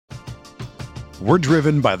We're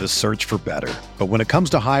driven by the search for better. But when it comes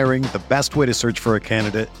to hiring, the best way to search for a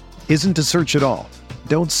candidate isn't to search at all.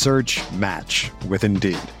 Don't search, match with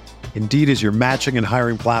Indeed. Indeed is your matching and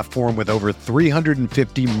hiring platform with over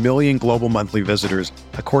 350 million global monthly visitors,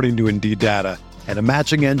 according to Indeed data, and a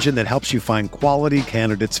matching engine that helps you find quality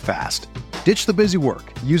candidates fast. Ditch the busy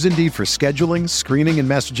work. Use Indeed for scheduling, screening, and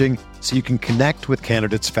messaging so you can connect with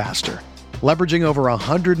candidates faster. Leveraging over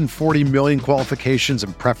 140 million qualifications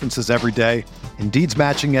and preferences every day, Indeed's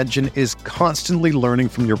matching engine is constantly learning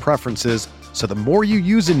from your preferences, so the more you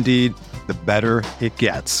use Indeed, the better it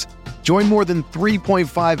gets. Join more than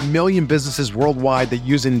 3.5 million businesses worldwide that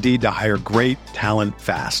use Indeed to hire great talent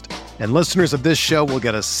fast. And listeners of this show will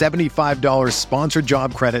get a $75 sponsored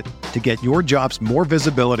job credit to get your jobs more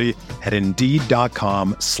visibility at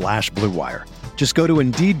Indeed.com/Blue Wire. Just go to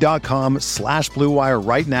Indeed.com/Blue Wire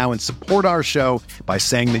right now and support our show by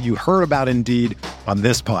saying that you heard about Indeed on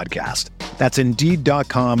this podcast. That's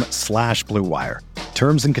Indeed.com/Blue Wire.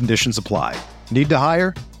 Terms and conditions apply. Need to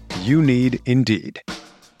hire? You need Indeed.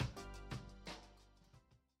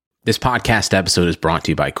 This podcast episode is brought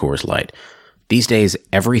to you by Coors Light. These days,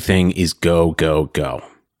 everything is go, go, go.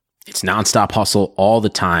 It's nonstop hustle all the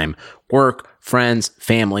time. Work, friends,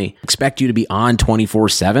 family expect you to be on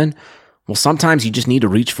 24/7. Well, sometimes you just need to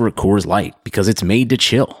reach for a Coors Light because it's made to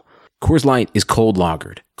chill. Coors Light is cold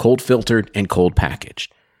lagered, cold filtered, and cold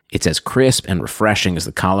packaged. It's as crisp and refreshing as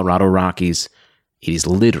the Colorado Rockies. It is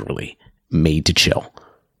literally made to chill.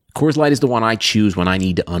 Coors Light is the one I choose when I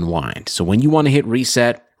need to unwind. So when you want to hit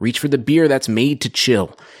reset, reach for the beer that's made to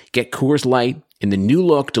chill. Get Coors Light in the new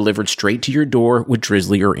look delivered straight to your door with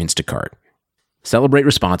Drizzly or Instacart. Celebrate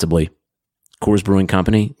responsibly. Coors Brewing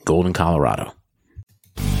Company, Golden, Colorado.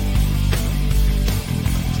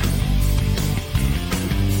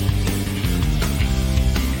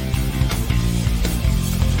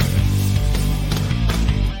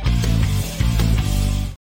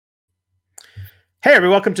 Hey,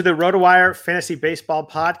 everyone, welcome to the RotoWire Fantasy Baseball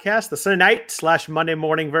Podcast, the Sunday night / Monday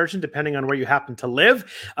morning version, depending on where you happen to live.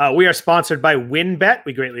 We are sponsored by WynnBET.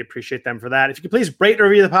 We greatly appreciate them for that. If you could please rate and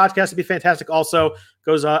review the podcast, it'd be fantastic. Also,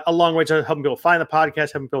 goes a long way to helping people find the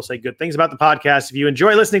podcast, helping people say good things about the podcast. If you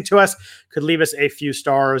enjoy listening to us, could leave us a few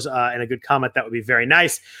stars and a good comment. That would be very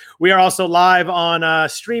nice. We are also live on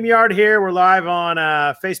StreamYard here. We're live on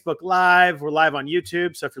Facebook Live. We're live on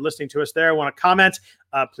YouTube. So if you're listening to us there, want to comment,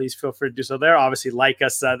 please feel free to do so there. Obviously, like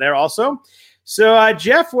us there also. So,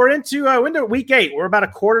 Jeff, we're into week 8. We're about a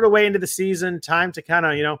quarter of the way into the season. Time to kind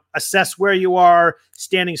of, assess where you are.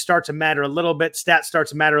 Standings start to matter a little bit. Stats start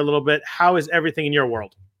to matter a little bit. How is everything in your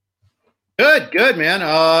world? Good, man.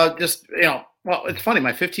 Well, it's funny.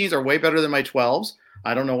 My 15s are way better than my 12s.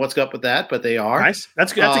 I don't know what's up with that, but they are. Nice.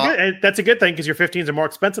 That's good. That's a good thing because your 15s are more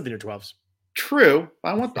expensive than your 12s. True.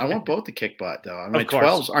 I want both to kick butt, though. My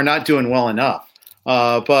 12s are not doing well enough.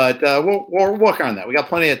 But we'll work on that. We got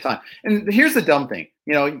plenty of time. And here's the dumb thing.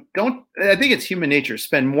 I think it's human nature.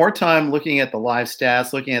 Spend more time looking at the live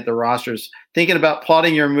stats, looking at the rosters, thinking about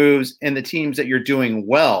plotting your moves and the teams that you're doing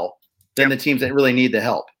well than the teams that really need the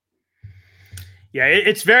help. Yeah,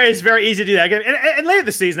 it's very easy to do that. And late in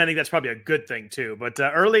the season, I think that's probably a good thing too. But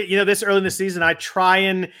early in the season, I try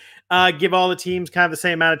and give all the teams kind of the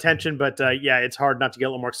same amount of attention. But it's hard not to get a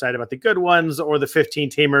little more excited about the good ones or the 15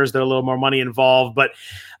 teamers that are a little more money involved. But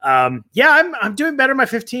I'm doing better in my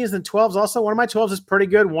 15s than 12s. Also, one of my 12s is pretty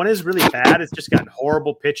good. One is really bad. It's just got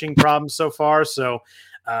horrible pitching problems so far. So,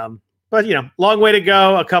 but long way to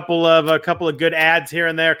go. A couple of good ads here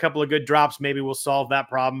and there, a couple of good drops. Maybe we'll solve that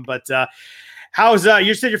problem. But how's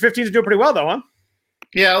you said your 15s are doing pretty well though, huh?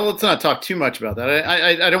 Yeah, let's not talk too much about that.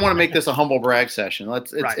 I don't want to make this a humble brag session.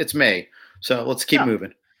 It's May, so let's keep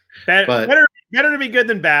moving. Better to be good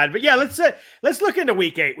than bad. But yeah, let's look into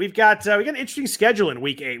week 8. We've got an interesting schedule in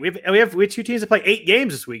week 8. We have 2 teams that play 8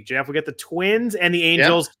 games this week, Jeff. We got the Twins and the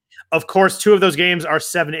Angels. Yep. Of course, 2 of those games are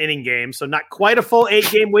 7-inning games, so not quite a full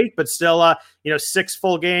 8-game week, but still 6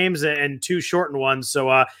 full games and 2 shortened ones. So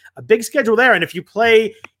a big schedule there. And if you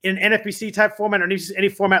play in an NFBC type format or any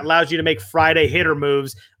format allows you to make Friday hitter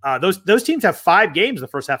moves, those teams have 5 games in the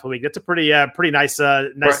first half of the week. That's a pretty nice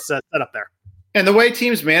setup there. And the way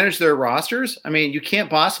teams manage their rosters, I mean, you can't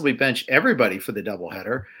possibly bench everybody for the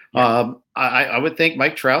doubleheader. Yeah. I would think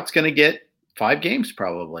Mike Trout's going to get 5 games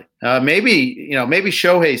probably. Maybe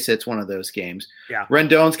Shohei sits one of those games. Yeah.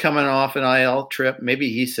 Rendon's coming off an IL trip. Maybe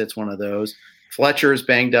he sits one of those. Fletcher's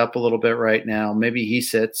banged up a little bit right now. Maybe he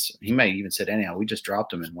sits. He might even sit anyhow. We just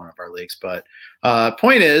dropped him in one of our leagues. But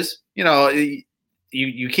point is,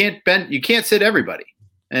 you can't sit everybody.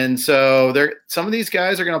 And so some of these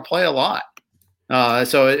guys are going to play a lot.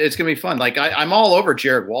 So it's going to be fun. Like I'm all over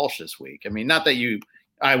Jared Walsh this week. I mean, not that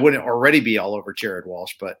I wouldn't already be all over Jared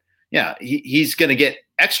Walsh, but yeah, he's going to get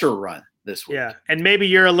extra run this week. Yeah, and maybe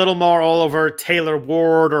you're a little more all over Taylor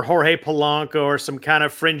Ward or Jorge Polanco or some kind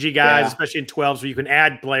of fringy guys, especially in 12s where you can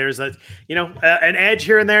add players that, an edge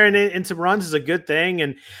here and there and some runs is a good thing.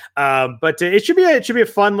 And but it should be a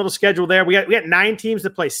fun little schedule there. We got 9 teams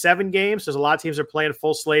that play 7 games. There's a lot of teams that are playing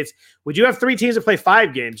full slates. We do have 3 teams that play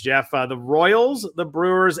 5 games, Jeff. The Royals, the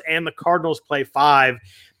Brewers, and the Cardinals play 5.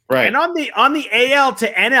 Right. And on the AL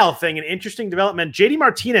to NL thing, an interesting development. JD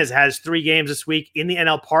Martinez has 3 games this week in the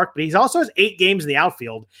NL Park, but he also has 8 games in the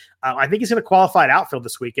outfield. I think he's going to qualify at outfield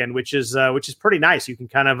this weekend, which is pretty nice. You can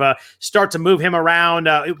kind of start to move him around,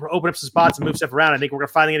 open up some spots and move stuff around. I think we're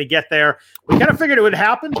finally going to get there. We kind of figured it would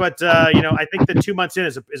happen, but I think that 2 months in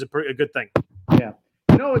is a good thing. Yeah.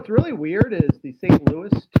 What's really weird is the St.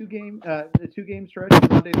 Louis 2-game stretch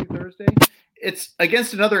Monday through Thursday. It's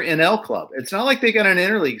against another NL club. It's not like they got an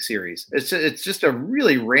interleague series. It's just a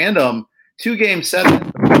really random 2-game set.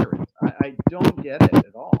 I don't get it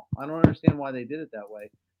at all. I don't understand why they did it that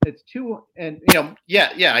way. It's 2, and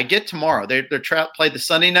I get tomorrow. They're played the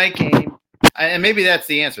Sunday night game, and maybe that's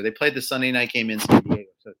the answer. They played the Sunday night game in San Diego,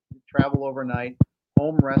 so travel overnight,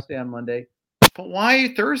 home rest day on Monday. But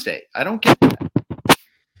why Thursday? I don't get that.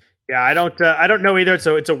 Yeah, I don't know either.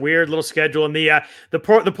 So it's a weird little schedule, and the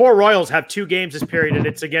poor Royals have 2 games this period, and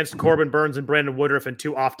it's against Corbin Burns and Brandon Woodruff and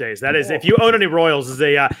 2 off days. That is, if you own any Royals, is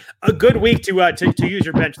a good week to use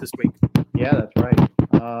your bench this week. Yeah, that's right.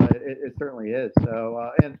 It certainly is.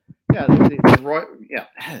 So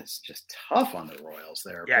it's just tough on the Royals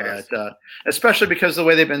there. Yeah, but especially because the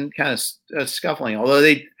way they've been kind of scuffling.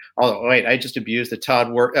 I just abused the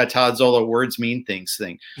Todd Zola words mean things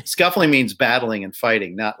thing. Scuffling means battling and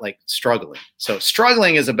fighting, not like struggling. So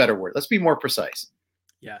struggling is a better word. Let's be more precise.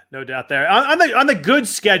 Yeah, no doubt there. On the good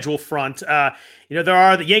schedule front,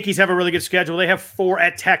 the Yankees have a really good schedule. They have 4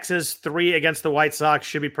 at Texas, 3 against the White Sox.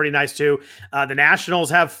 Should be pretty nice too. The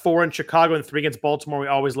Nationals have 4 in Chicago and 3 against Baltimore. We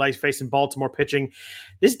always like facing Baltimore pitching.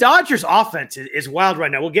 This Dodgers offense is wild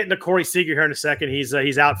right now. We'll get into Corey Seager here in a second. He's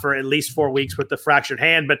out for at least 4 weeks with the fractured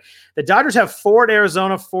hand. But the Dodgers have 4 at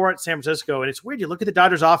Arizona, 4 at San Francisco. And it's weird. You look at the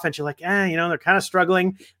Dodgers offense, you're like, they're kind of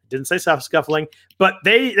struggling. Didn't say scuffling, but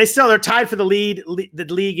they're tied for the lead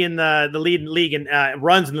in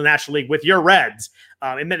runs in the National League with your Reds.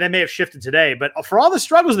 And they may have shifted today, but for all the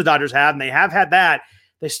struggles the Dodgers have, and they have had that,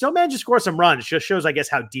 they still managed to score some runs. It just shows, I guess,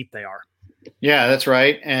 how deep they are. Yeah, that's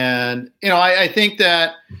right. And, I think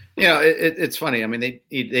that, it's funny. I mean,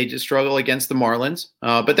 they just struggle against the Marlins,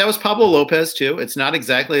 but that was Pablo Lopez too. It's not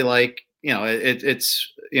exactly like,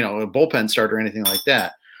 it's a bullpen start or anything like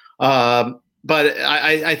that. But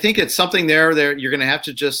I think it's something there you're going to have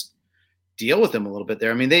to just deal with them a little bit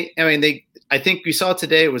there. I think we saw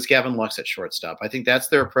today it was Gavin Lux at shortstop. I think that's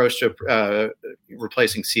their approach to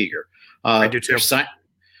replacing Seager. I do too.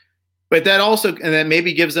 But that also, and that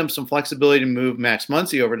maybe gives them some flexibility to move Max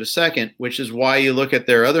Muncy over to second, which is why you look at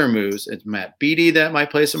their other moves. It's Matt Beattie that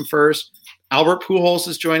might place him first. Albert Pujols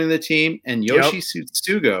is joining the team, and Yoshi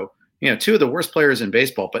Tsutsugo. 2 of the worst players in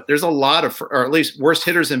baseball, but there's a lot of, or at least worst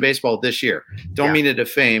hitters in baseball this year. Don't mean to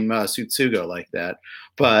defame Tsutsugo like that,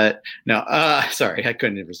 but no, sorry, I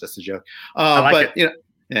couldn't resist the joke. Thank you.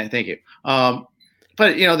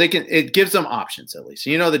 But it gives them options at least.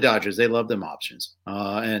 The Dodgers, they love them options,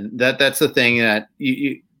 and that's the thing that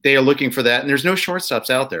they are looking for that. And there's no shortstops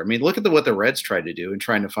out there. I mean, look at what the Reds tried to do in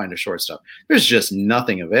trying to find a shortstop. There's just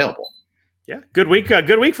nothing available. Yeah, good week.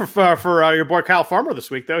 Good week for your boy Kyle Farmer this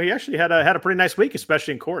week, though. He actually had a pretty nice week,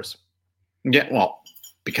 especially in Coors. Yeah, well,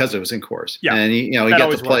 because it was in Coors. Yeah, and he got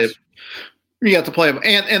to play. You got to play him,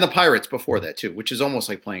 and the Pirates before that too, which is almost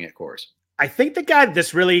like playing at Coors. I think the guy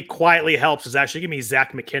this really quietly helps is actually give me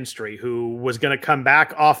Zach McKinstry, who was going to come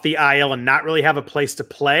back off the IL and not really have a place to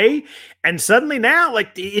play. And suddenly now,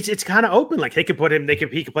 like it's kind of open. Like he could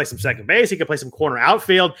play some second base. He could play some corner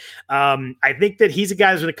outfield. I think that he's a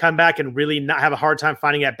guy who's going to come back and really not have a hard time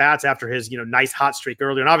finding at bats after his nice hot streak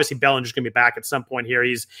earlier. And obviously Bellinger's going to be back at some point here.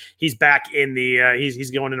 He's back in the he's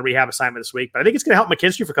going in a rehab assignment this week. But I think it's going to help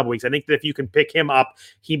McKinstry for a couple weeks. I think that if you can pick him up,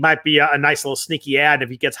 he might be a nice little sneaky ad. And if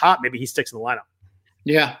he gets hot, maybe he sticks in the lineup.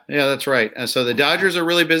 Yeah, that's right. And so the Dodgers are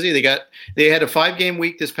really busy. They had a 5-game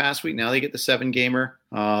week this past week. Now they get the 7-gamer.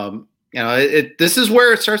 This is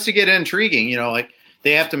where it starts to get intriguing. Like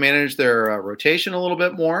they have to manage their rotation a little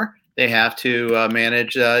bit more. They have to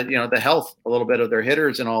manage, the health a little bit of their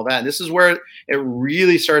hitters and all that. And this is where it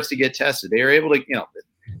really starts to get tested. They are able to,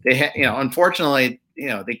 unfortunately,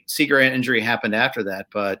 the Seager injury happened after that,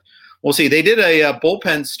 but we'll see. They did a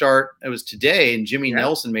bullpen start. It was today, and Jimmy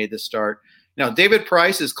Nelson made the start. David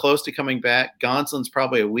Price is close to coming back. Gonsolin's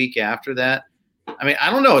probably a week after that. I mean,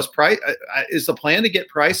 I don't know. Is the plan to get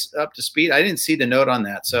Price up to speed? I didn't see the note on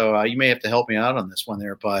that, so you may have to help me out on this one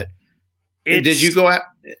there. But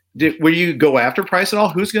will you go after Price at all?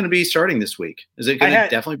 Who's going to be starting this week? Is it going to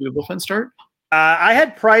definitely be a bullpen start? I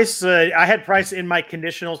had Price in my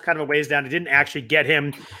conditionals, kind of a ways down. I didn't actually get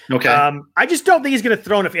him. Okay. I just don't think he's going to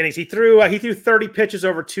throw enough innings. He threw 30 pitches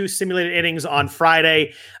over 2 simulated innings on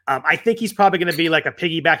Friday. I think he's probably going to be like a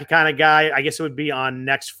piggyback kind of guy. I guess it would be on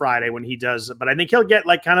next Friday when he does. But I think he'll get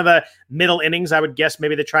like kind of the middle innings. I would guess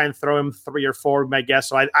maybe they try and throw him 3 or 4. My guess.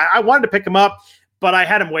 So I wanted to pick him up, but I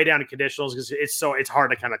had him way down in conditionals because it's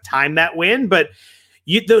hard to kind of time that win, but.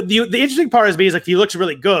 The interesting part is like if he looks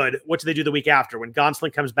really good, what do they do the week after when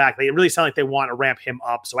Gonsolin comes back? They really sound like they want to ramp him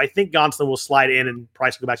up. So I think Gonsolin will slide in and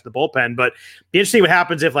Price will go back to the bullpen. But be interesting what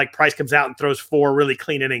happens if like Price comes out and throws 4 really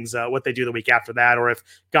clean innings. What they do the week after that, or if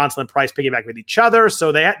Gonsolin and Price piggyback with each other.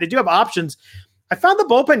 So they do have options. I found the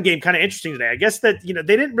bullpen game kind of interesting today. I guess that they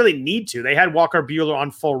didn't really need to. They had Walker Buehler on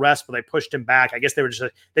full rest, but they pushed him back. I guess they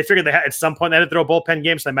figured they had at some point they had to throw a bullpen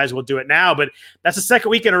game, so they might as well do it now. But that's the second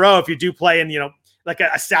week in a row if you do play in like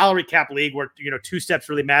a salary cap league where 2 steps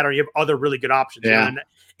really matter. You have other really good options. Yeah.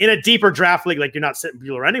 In a deeper draft league, like you're not sitting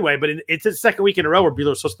Buehler anyway, but it's the second week in a row where Buehler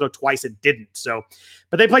was supposed to throw twice and didn't. So,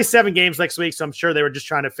 but they play 7 games next week, so I'm sure they were just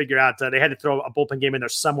trying to figure out. They had to throw a bullpen game in there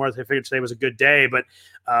somewhere. They figured today was a good day, but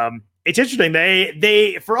it's interesting.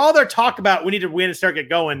 They for all their talk about we need to win and start get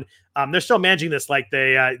going, they're still managing this like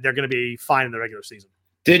they're going to be fine in the regular season.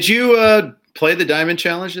 Did you play the Diamond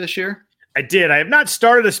Challenge this year? I did. I have not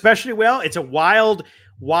started especially well. It's a wild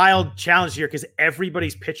challenge here because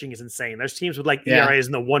everybody's pitching is insane. There's teams with like ERAs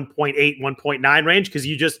in the 1.8, 1.9 range because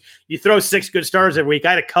you throw 6 good starters every week.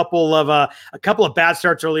 I had a couple of bad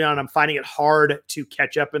starts early on. I'm finding it hard to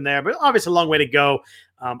catch up in there, but obviously a long way to go.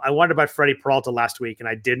 I wanted to buy Freddie Peralta last week and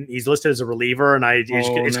I didn't. He's listed as a reliever, and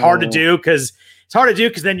it's hard to do because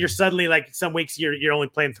then you're suddenly like some weeks you're only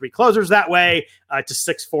playing 3 closers that way. It's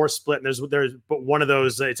a 6-4 split, and there's but one of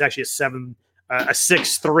those it's actually a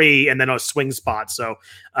 6-3 and then a swing spot. So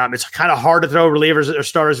it's kind of hard to throw relievers or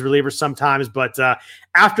starters relievers sometimes. But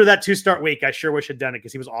after that 2-start week, I sure wish I'd done it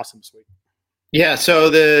because he was awesome this week. Yeah.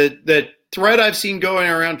 So the thread I've seen going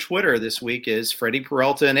around Twitter this week is Freddie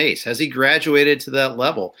Peralta an ace. Has he graduated to that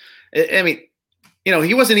level? I mean,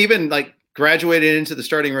 he wasn't even like graduated into the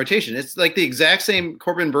starting rotation. It's like the exact same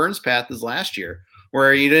Corbin Burns path as last year,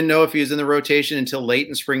 where you didn't know if he was in the rotation until late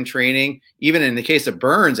in spring training. Even in the case of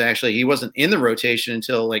Burns, actually, he wasn't in the rotation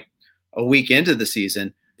until like a week into the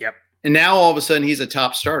season. Yep. And now all of a sudden he's a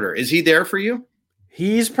top starter. Is he there for you?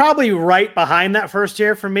 He's probably right behind that first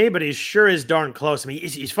year for me, but he sure is darn close. I mean,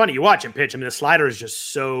 he's funny. You watch him pitch. I mean, the slider is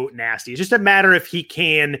just so nasty. It's just a matter if he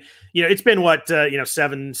can, it's been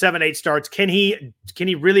 7-8 starts. Can he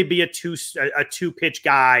really be a two pitch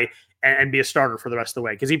guy and be a starter for the rest of the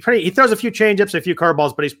way? Because he throws a few changeups, a few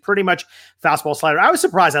curveballs, but he's pretty much fastball slider. I was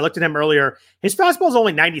surprised. I looked at him earlier. His fastball is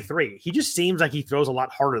only 93. He just seems like he throws a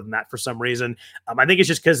lot harder than that for some reason. I think it's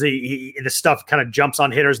just because the stuff kind of jumps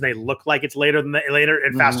on hitters and they look like it's later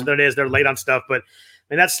and faster than it is. They're late on stuff, but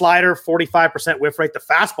I mean, that slider, 45% whiff rate. The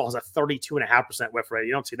fastball is a 32.5% whiff rate.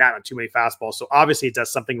 You don't see that on too many fastballs. So obviously it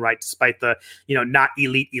does something right despite the, not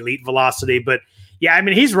elite velocity, but yeah, I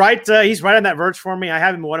mean, he's right. He's right on that verge for me. I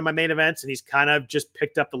have him in one of my main events, and he's kind of just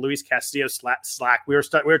picked up the Luis Castillo slack. We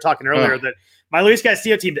were talking earlier that my Luis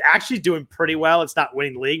Castillo team is actually doing pretty well. It's not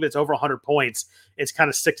winning the league, but it's over 100 points. It's kind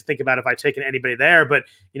of sick to think about if I've taken anybody there. But,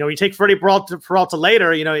 you take Freddie Peralta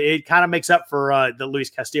later, it kind of makes up for the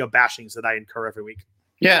Luis Castillo bashings that I incur every week.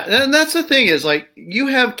 Yeah, and that's the thing is like you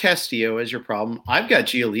have Castillo as your problem. I've got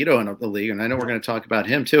Giolito in the league, and I know we're going to talk about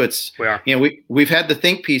him too. We've had the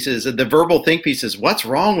think pieces, the verbal think pieces. What's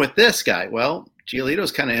wrong with this guy? Well,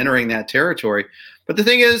 Giolito's kind of entering that territory. But the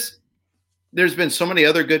thing is, there's been so many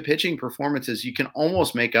other good pitching performances. You can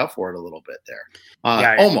almost make up for it a little bit there.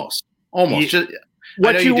 Almost. I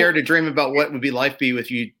know you dare to dream about what would life be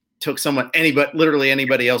if you took literally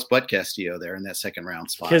anybody else but Castillo there in that second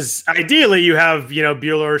round spot. Because ideally you have,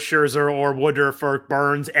 Buehler, Scherzer, or Woodruff for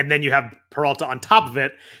Burns, and then you have Peralta on top of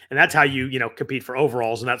it, and that's how you compete for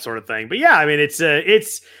overalls and that sort of thing. But yeah, I mean it's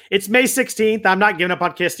May 16th. I'm not giving up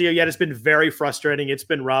on Castillo yet. It's been very frustrating. It's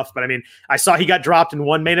been rough, but I mean I saw he got dropped in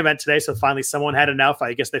one main event today, so finally someone had enough.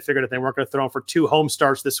 I guess they figured if they weren't going to throw him for 2 home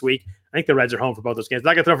starts this week, I think the Reds are home for both those games.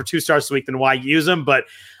 They're not going to throw him for 2 starts this week, then why use them? But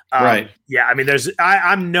right. Yeah, I mean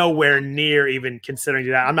I'm nowhere near even considering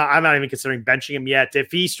that. I'm not even considering benching him yet. If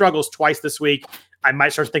he struggles twice this week, I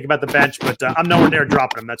might start thinking about the bench, but I'm nowhere near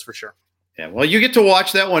dropping him. That's for sure. Yeah, well, you get to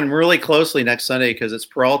watch that one really closely next Sunday because it's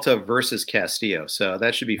Peralta versus Castillo, so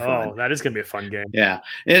that should be fun. Oh, that is going to be a fun game. Yeah,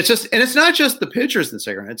 and it's not just the pitchers in the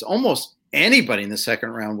second round; it's almost anybody in the second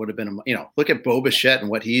round would have been. Look at Bo Bichette and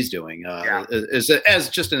what he's doing. As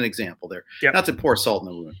just an example there. Yep. Not to pour salt in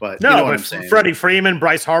the wound, but no, you know but I'm saying. Freddie Freeman,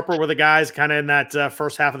 Bryce Harper were the guys kind of in that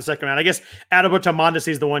first half of the second round. I guess Adalberto Mondesi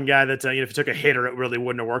is the one guy that if he took a hitter, it really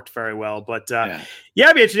wouldn't have worked very well. But it'd be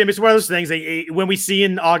interesting. It's one of those things. When we see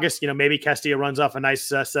in August, maybe Castillo runs off a nice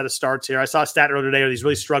set of starts here. I saw a stat earlier today where he's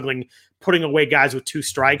really struggling putting away guys with 2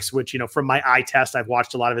 strikes, which, from my eye test, I've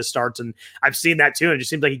watched a lot of his starts and I've seen that too. And it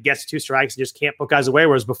just seems like he gets 2 strikes and just can't put guys away.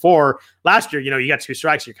 Whereas before last year, you got 2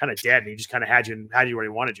 strikes, you're kind of dead and he just kind of had you where he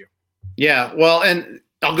wanted you. Yeah. Well, and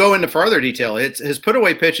I'll go into further detail. It's his put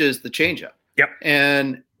away pitch is the changeup. Yep.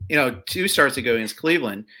 And, 2 starts ago against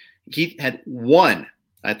Cleveland, he had 1.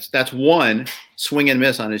 That's 1 swing and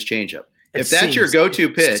miss on his changeup. If that's your go-to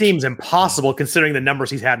pitch, it seems impossible considering the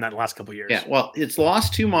numbers he's had in that last couple of years. Yeah, well, it's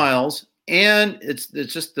lost 2 miles, and it's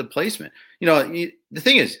just the placement. The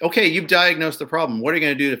thing is, okay, you've diagnosed the problem. What are you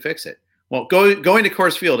going to do to fix it? Well, going to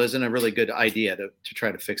Coors Field isn't a really good idea to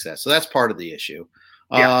try to fix that. So that's part of the issue.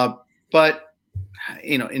 Yeah. But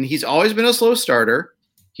and he's always been a slow starter.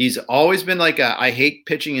 He's always been like I hate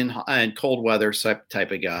pitching in cold weather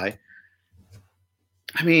type of guy.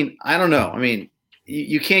 I mean, I don't know. I mean,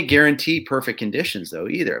 you can't guarantee perfect conditions though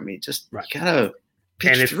either. I mean, just you gotta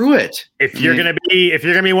pitch through it. If you're gonna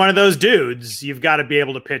be one of those dudes, you've got to be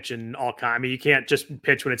able to pitch in all kinds. I mean, you can't just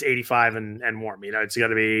pitch when it's 85 and warm. It's got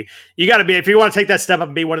to be. You got to be if you want to take that step up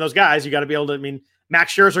and be one of those guys. You got to be able to. I mean,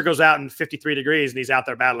 Max Scherzer goes out in 53 degrees and he's out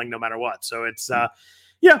there battling no matter what. So it's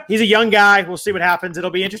he's a young guy. We'll see what happens.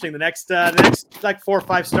 It'll be interesting. The next like 4 or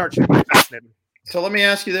 5 starts should be fascinating. So let me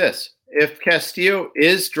ask you this. If Castillo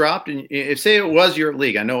is dropped, and if say it was your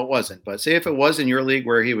league, I know it wasn't, but say if it was in your league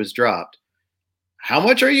where he was dropped, how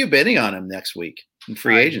much are you bidding on him next week in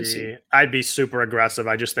free agency? I'd be super aggressive.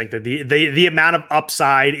 I just think that the amount of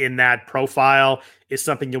upside in that profile is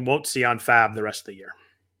something you won't see on Fab the rest of the year.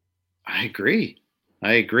 I agree.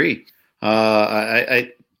 I'd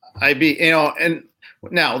be, and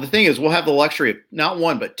now the thing is, we'll have the luxury of not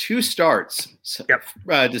 1 but 2 starts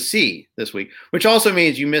to see this week, which also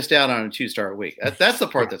means you missed out on a 2-start week. That's the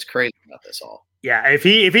part that's crazy about this all. Yeah, if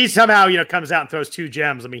he somehow comes out and throws 2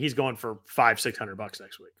 gems, I mean he's going for $500-600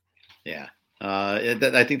 next week. Yeah,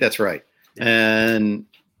 I think that's right. Yeah. And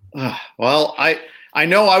well, I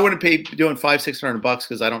know I wouldn't be doing $500-600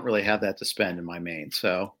 because I don't really have that to spend in my main.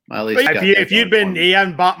 So at least if you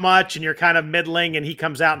haven't bought much and you're kind of middling and he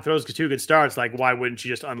comes out and throws 2 good starts, like why wouldn't you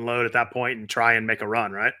just unload at that point and try and make a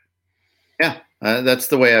run, right? Yeah, that's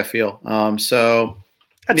the way I feel. So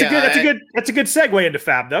that's a good segue into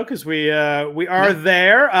Fab though, because we are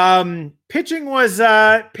there. Pitching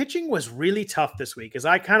was really tough this week because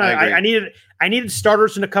I needed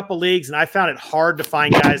starters in a couple leagues and I found it hard to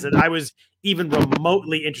find guys that I was even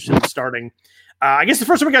remotely interested in starting. I guess the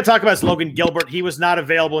first one we got to talk about is Logan Gilbert. He was not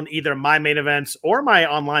available in either my main events or my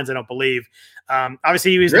onlines, I don't believe.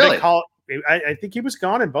 Obviously, he was really? I think he was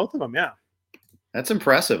gone in both of them, yeah. That's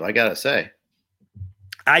impressive, I got to say.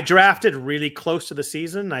 I drafted really close to the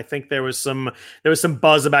season. I think there was some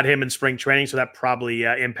buzz about him in spring training, so that probably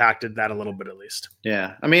impacted that a little bit at least.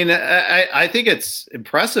 Yeah, I mean, I think it's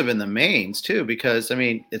impressive in the mains too because I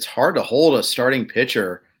mean it's hard to hold a starting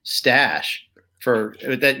pitcher stash for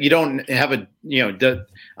that. You don't have a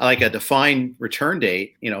defined return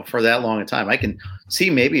date, for that long a time. I can see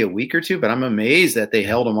maybe a week or 2, but I'm amazed that they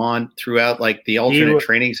held him on throughout like the alternate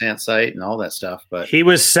training site and all that stuff. But he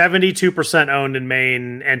was 72% owned in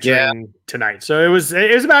Maine entering tonight. So it was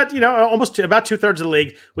about, almost about 2/3 of the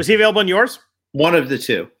league. Was he available in yours? One of the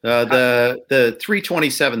 2, the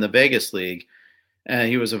 327, the Vegas league. And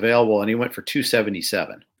he was available and he went for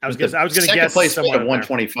 277. I was going to guess place at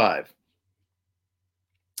 125.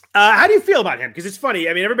 How do you feel about him? Because it's funny.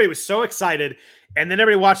 I mean, everybody was so excited, and then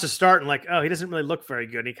everybody watched the start and like, oh, he doesn't really look very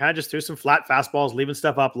good. And he kind of just threw some flat fastballs, leaving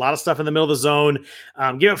stuff up, a lot of stuff in the middle of the zone.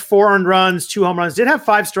 Gave up 4 earned runs, 2 home runs. Did have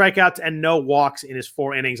 5 strikeouts and no walks in his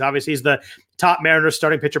 4 innings. Obviously, he's the top Mariners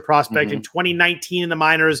starting pitcher prospect. In 2019 in the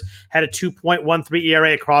minors, had a 2.13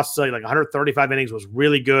 ERA across like 135 innings, was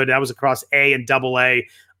really good. That was across A and AA.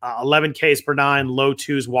 11 Ks per 9, low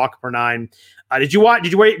 2s walk per 9. Did you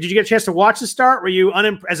get a chance to watch the start? Were you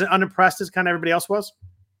as unimpressed as kind of everybody else was?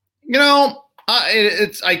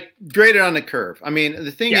 I graded on the curve. I mean,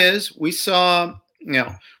 the thing is, we saw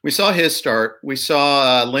his start. We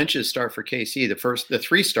saw Lynch's start for KC, the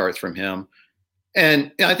 3 starts from him.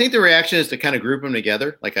 And I think the reaction is to kind of group them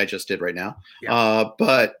together, like I just did right now. Yeah.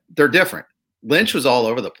 But they're different. Lynch was all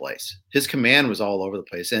over the place. His command was all over the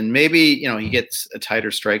place. And maybe, he gets a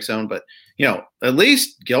tighter strike zone, but, at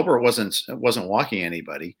least Gilbert wasn't walking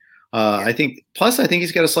anybody. I think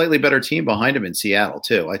he's got a slightly better team behind him in Seattle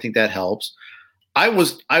too. I think that helps. I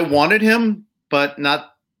wanted him, but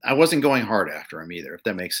I wasn't going hard after him either, if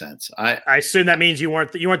that makes sense. I assume that means you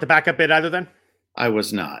weren't the backup bid either then? I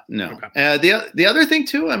was not, no. Okay. The other thing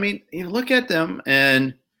too, you look at them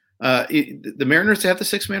and the Mariners have the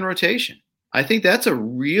 6-man rotation. I think that's a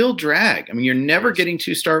real drag. You're never getting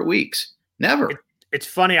 2 start weeks. Never. It's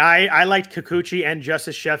funny. I liked Kikuchi and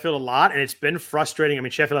Justice Sheffield a lot, and it's been frustrating.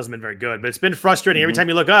 Sheffield hasn't been very good, but it's been frustrating. Every time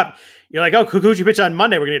you look up, you're like, oh, Kikuchi pitched on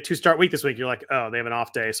Monday. We're going to get 2-start week this week. You're like, oh, they have an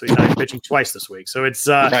off day, so he's not even pitching twice this week. So it's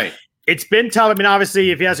right. It's been tough. Obviously,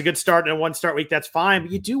 if he has a good start and a 1-start week, that's fine.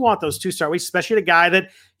 But you do want those 2-start weeks, especially the guy that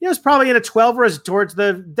is probably in a 12 or is towards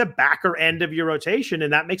the backer end of your rotation,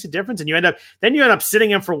 and that makes a difference. And you end up sitting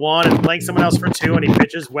him for 1 and playing someone else for 2, and he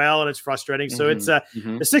pitches well, and it's frustrating. So it's the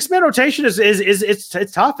 6-man rotation is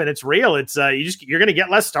it's tough and it's real. It's you're going to get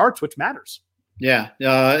less starts, which matters. Yeah,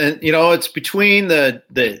 and it's between the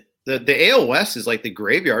AL West is like the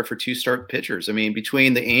graveyard for 2-start pitchers.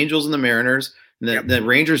 Between the Angels and the Mariners. The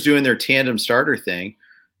Rangers doing their tandem starter thing,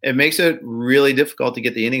 it makes it really difficult to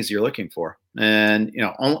get the innings you're looking for. And,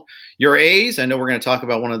 your A's, I know we're going to talk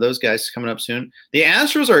about one of those guys coming up soon. The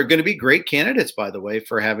Astros are going to be great candidates, by the way,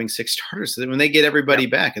 for having 6 starters when they get everybody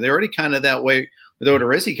back. And they're already kind of that way with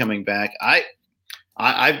Odorizzi coming back.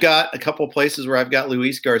 I've got a couple of places where I've got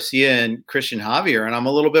Luis Garcia and Christian Javier, and I'm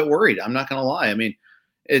a little bit worried. I'm not going to lie.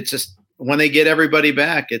 It's just when they get everybody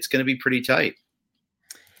back, it's going to be pretty tight.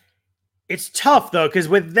 It's tough though, because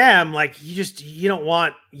with them, you don't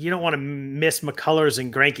want to miss McCullers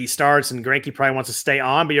and Greinke starts, and Greinke probably wants to stay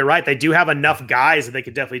on. But you're right; they do have enough guys that they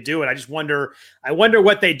could definitely do it. I just wonder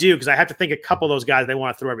what they do, because I have to think a couple of those guys they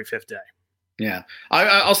want to throw every 5th day. Yeah,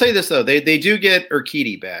 I'll say this though: they do get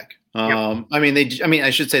Urquidy back. I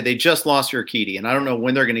should say they just lost Urquidy, and I don't know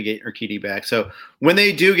when they're going to get Urquidy back. So when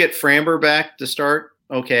they do get Framber back to start,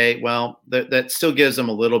 okay, well that still gives them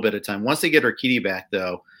a little bit of time. Once they get Urquidy back,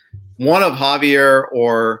 though. One of Javier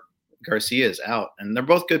or Garcia is out, and they're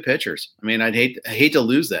both good pitchers. I'd hate to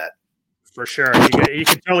lose that. For sure. You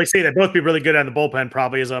can totally see that both be really good on the bullpen,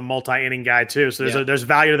 probably as a multi-inning guy too. So there's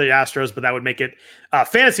value to the Astros, but that would make it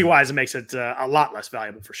fantasy-wise, it makes it a lot less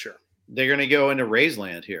valuable for sure. They're going to go into Rays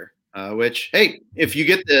land here, which, hey, if you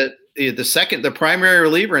get the primary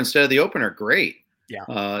reliever instead of the opener, great. Yeah.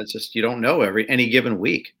 It's just you don't know any given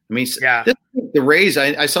week. The Rays,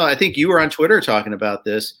 I think you were on Twitter talking about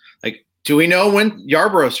this. Do we know when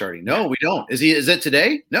Yarborough's starting? No, we don't. Is it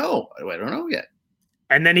today? No, I don't know yet.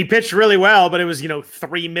 And then he pitched really well, but it was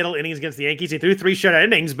 3 middle innings against the Yankees. He threw 3 shutout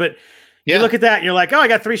innings, but you look at that and you're like, oh, I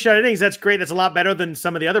got 3 shutout innings. That's great. That's a lot better than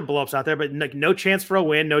some of the other blowups out there. But no chance for a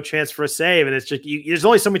win, no chance for a save, and it's just there's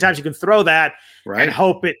only so many times you can throw that and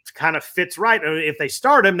hope it kind of fits right. If they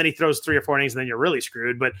start him, then he throws 3 or 4 innings, and then you're really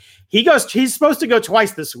screwed. But he's supposed to go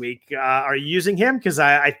twice this week. Are you using him? Because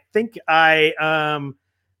I think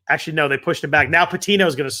actually, no, they pushed him back. Now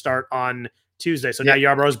Patino's going to start on Tuesday. So now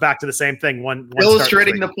Yarborough's back to the same thing. One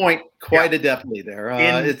illustrating the point quite adeptly there.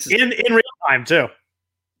 It's in real time too.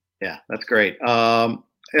 Yeah, that's great. And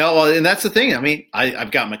that's the thing.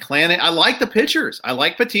 I've got McClanahan. I like the pitchers. I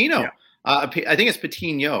like Patino. Yeah. I think it's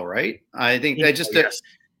Patino, right? I think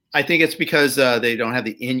I think it's because we don't have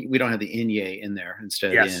the Inye in there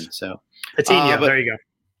instead of the in. So Patino, there you go.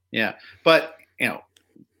 Yeah, but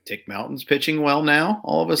Dick Mountain's pitching well now.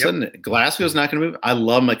 All of a sudden, Glasgow's not going to move. I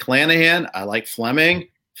love McClanahan. I like Fleming.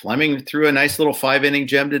 Fleming threw a nice little 5-inning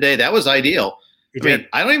gem today. That was ideal. I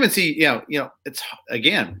don't even see. It's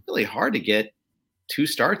again really hard to get 2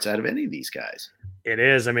 starts out of any of these guys. It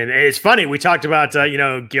is. It's funny. We talked about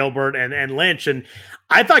Gilbert and Lynch, and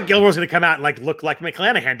I thought Gilbert was going to come out and look like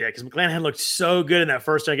McClanahan did, because McClanahan looked so good in that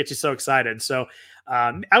first time. It gets you so excited. So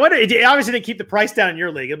I wonder. Obviously, didn't keep the price down in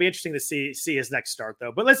your league. It'll be interesting to see his next start,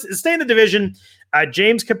 though. But let's stay in the division.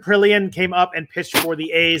 James Caprillion came up and pitched for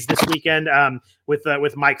the A's this weekend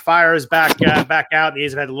with Mike Fiers back out. The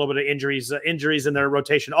A's have had a little bit of injuries in their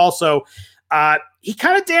rotation. Also, he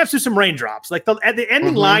kind of danced through some raindrops. The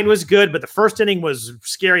ending line was good, but the first inning was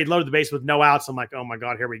scary. He loaded the base with no outs. I'm like, oh my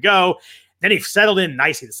God, here we go. Then he settled in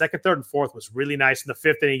nicely. The second, third, and fourth was really nice. In the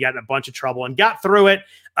 5th inning, he got in a bunch of trouble and got through it.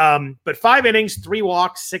 But 5 innings, 3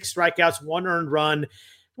 walks, 6 strikeouts, 1 earned run.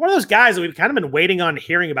 one of those guys that we've kind of been waiting on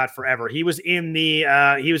hearing about forever. He was in the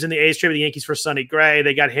A's trade with the Yankees for Sonny Gray.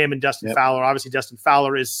 They got him and Dustin Fowler. Obviously, Dustin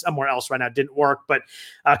Fowler is somewhere else right now. Didn't work, but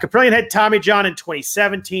Kaprielian had Tommy John in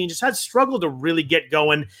 2017. Just had struggled to really get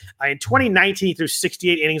going. In 2019, he threw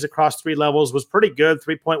 68 innings across 3 levels. Was pretty good.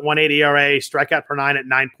 3.18 ERA, strikeout per 9 at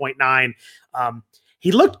 9.9.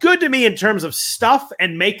 He looked good to me in terms of stuff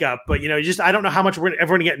and makeup, but I don't know how much we're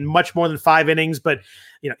ever going to get much more than 5 innings. But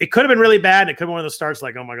it could have been really bad. It could have been one of those starts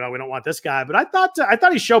like, oh my God, we don't want this guy. But I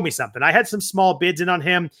thought he showed me something. I had some small bids in on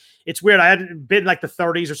him. It's weird. I had bid like the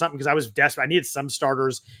 30s or something because I was desperate. I needed some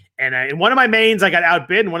starters, and in one of my mains I got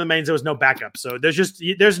outbid. In one of the mains there was no backup, so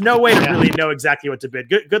there's no way to really know exactly what to bid.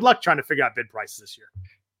 Good luck trying to figure out bid prices this year.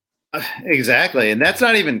 Exactly, and that's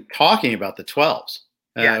not even talking about the 12s.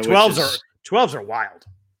 12s are wild.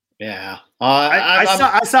 Yeah.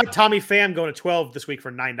 I saw Tommy Pham going to 12 this week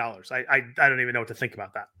for $9. I don't even know what to think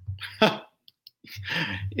about that.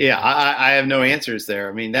 Yeah, I have no answers there.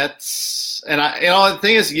 I mean, the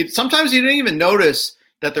thing is, sometimes you didn't even notice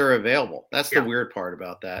that they're available. That's the weird part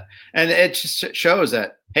about that. And it just shows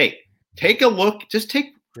that, hey, take a look, just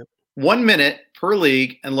take 1 minute per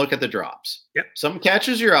league and look at the drops. Yep. Something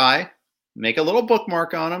catches your eye, make a little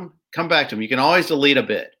bookmark on them, come back to them. You can always delete a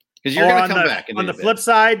bid. Because you're going to come back. On the flip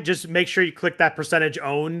side, just make sure you click that percentage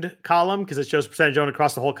owned column because it shows percentage owned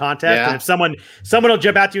across the whole contest. Yeah. And if someone will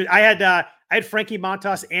jump out to you, I had Frankie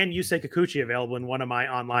Montas and Yusei Kikuchi available in one of my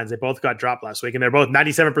onlines. They both got dropped last week, and they're both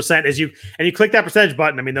 97%. And you click that percentage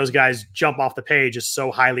button, I mean, those guys jump off the page. It's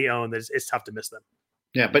so highly owned that it's tough to miss them.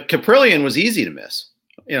 Yeah, but Kaprielian was easy to miss.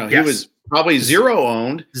 He was probably 0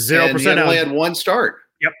 owned. 0% he only had 1 start.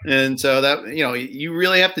 Yep. And so that, you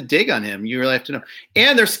really have to dig on him. You really have to know.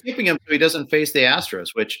 And they're skipping him so he doesn't face the Astros,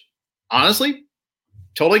 which honestly,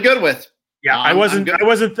 totally good with. Yeah, I wasn't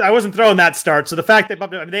throwing that start. So the fact that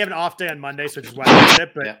they have an off day on Monday, so just why I did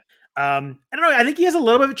it. But I don't know. I think he has a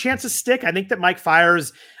little bit of a chance to stick. I think that Mike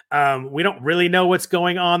Fiers, we don't really know what's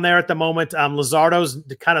going on there at the moment. Luzardo's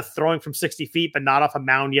kind of throwing from 60 feet, but not off a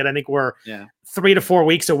mound yet. I think we're 3 to 4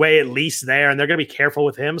 weeks away at least there, and they're going to be careful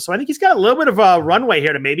with him. So I think he's got a little bit of a runway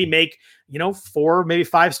here to maybe make, 4, maybe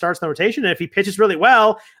 5 starts in the rotation. And if he pitches really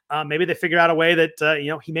well, maybe they figure out a way that,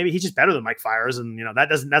 he's just better than Mike Fiers. And,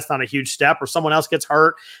 that's not a huge step, or someone else gets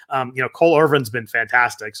hurt. Cole Irvin's been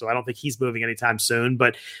fantastic, so I don't think he's moving anytime soon.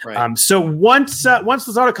 But so once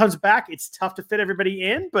Luzardo comes back, it's tough to fit everybody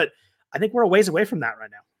in, but I think we're a ways away from that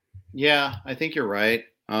right now. Yeah, I think you're right.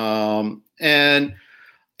 The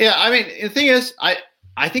thing is,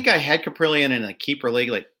 I think I had Kaprielian in a keeper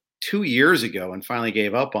league like 2 years ago and finally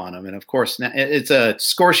gave up on him. And of course, now it's a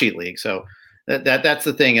score sheet league, so that's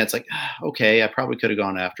the thing. It's like, okay, I probably could have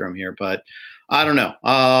gone after him here, but I don't know.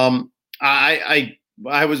 I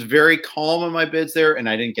was very calm in my bids there, and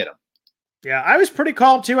I didn't get him. Yeah, I was pretty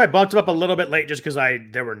calm too. I bumped him up a little bit late just because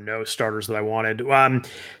there were no starters that I wanted.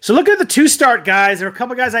 So looking at the 2-start guys, there are a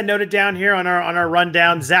couple guys I noted down here on our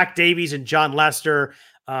rundown: Zach Davies and John Lester.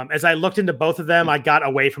 As I looked into both of them, I got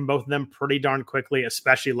away from both of them pretty darn quickly,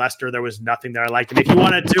 especially Lester. There was nothing there I liked. And if you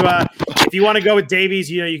want to go with Davies,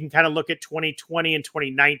 you can kind of look at 2020 and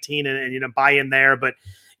 2019 and buy in there. But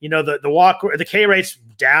the K rate's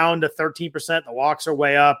down to 13%. The walks are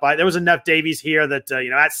way up. There was enough Davies here that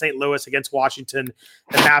at St. Louis against Washington,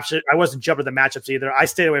 the match. I wasn't jumping the matchups either. I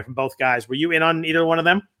stayed away from both guys. Were you in on either one of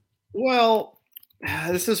them? Well,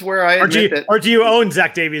 this is where I or do you own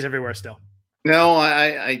Zach Davies everywhere still? No,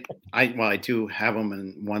 I do have him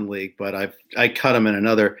in one league, but I cut him in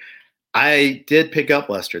another. I did pick up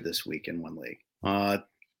Lester this week in one league. I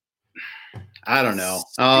don't know.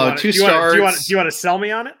 2 starts. Do you want to sell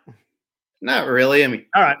me on it? Not really. I mean,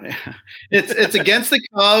 all right. It's against the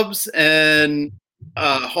Cubs and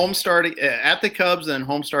home start at the Cubs and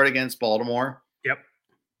home start against Baltimore. Yep.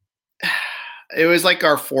 It was like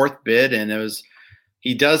our 4th bid, and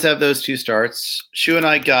he does have those 2 starts. Shu and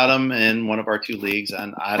I got him in one of our 2 leagues,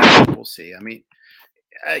 and I don't know. We'll see. I mean,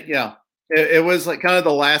 it was like kind of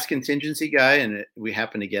the last contingency guy, and we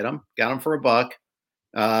happened to get him. Got him for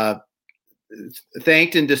 $1.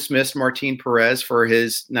 Thanked and dismissed Martin Perez for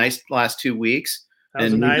his nice last 2 weeks. That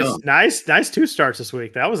was a nice 2 starts this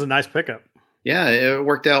week. That was a nice pickup. Yeah, it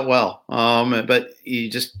worked out well. But you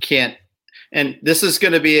just can't. And this is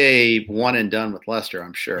going to be a one and done with Lester,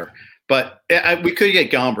 I'm sure. But we could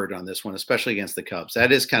get Gomberg on this one, especially against the Cubs.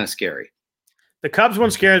 That is kind of scary. The Cubs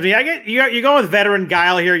one scares me. You go with veteran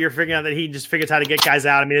Guile here. You're figuring out that he just figures how to get guys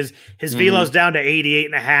out. I mean, his velo's down to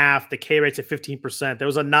 88.5. The K rate's at 15%. There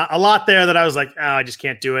was a lot there that I was like, oh, I just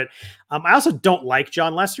can't do it. I also don't like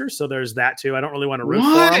John Lester, so there's that too. I don't really want to root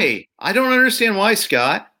for him. I don't understand why,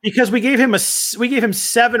 Scott. Because we gave him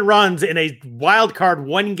 7 runs in a wild card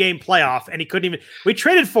 1-game playoff, and he couldn't even. We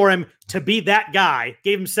traded for him to be that guy.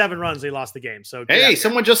 Gave him 7 runs, and he lost the game. So hey,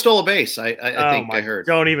 someone just stole a base. I think I heard.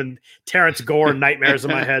 Don't even Terrence Gore nightmares in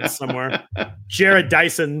my head somewhere. Jared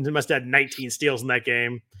Dyson must have had 19 steals in that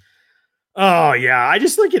game. Oh yeah, I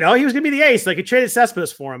just think he was going to be the ace. Like, he traded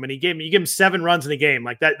Cespedes for him, and you give him 7 runs in a game.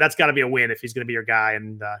 Like that's got to be a win if he's going to be your guy.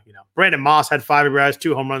 And Brandon Moss had 5 RBIs,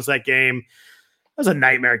 2 home runs that game. That was a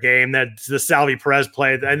nightmare game that the Salvi Perez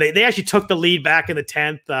played, and they actually took the lead back in the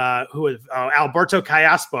 10th. Alberto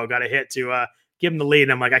Callaspo got a hit to give him the lead,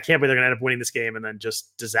 and I'm like, I can't believe they're going to end up winning this game, and then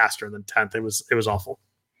just disaster in the 10th. It was awful.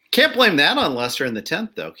 Can't blame that on Lester in the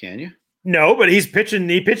 10th, though, can you? No, but he's pitching.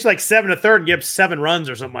 He pitched like 7 1/3 and gives 7 runs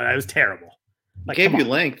or something like that. It was terrible. Like, gave you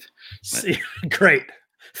length. Great,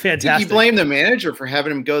 fantastic. Did you blame the manager for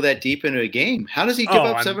having him go that deep into a game? How does he give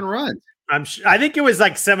up 7 runs? I think it was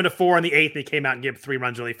like 7-4 in the 8th. He came out and gave 3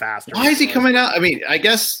 runs really fast. Why is he coming out? I mean, I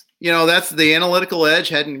guess, that's the analytical edge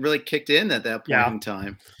hadn't really kicked in at that point in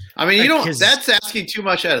time. I mean, that's asking too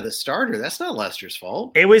much out of the starter. That's not Lester's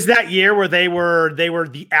fault. It was that year where they were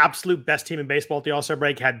the absolute best team in baseball at the All-Star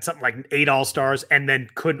break, had something like 8 All-Stars, and then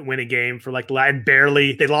couldn't win a game for and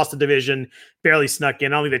barely, they lost the division, barely snuck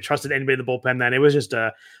in. I don't think they trusted anybody in the bullpen then. It was just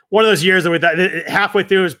one of those years that we thought halfway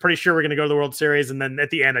through I was pretty sure we're going to go to the World Series. And then at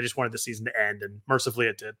the end, I just wanted the season to end, and mercifully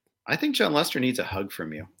it did. I think John Lester needs a hug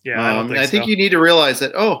from you. Yeah, I think you need to realize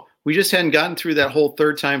that, we just hadn't gotten through that whole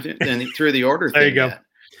third time through the order there thing you go. Yet.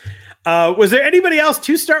 Was there anybody else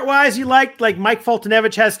 2-start wise you liked? Like Mike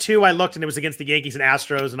Foltynewicz has 2. I looked and it was against the Yankees and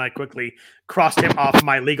Astros, and I quickly crossed him off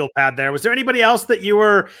my legal pad there. Was there anybody else that you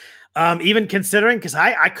were even considering? Because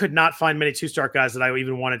I could not find many 2-start guys that I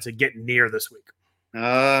even wanted to get near this week.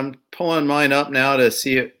 I'm pulling mine up now to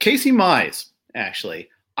see it. Casey Mize, actually,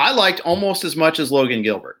 I liked almost as much as Logan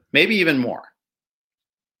Gilbert, maybe even more.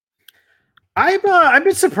 I've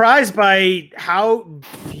been surprised by how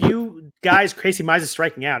few guys Casey Mize is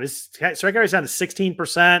striking out. His strikeout rate's down to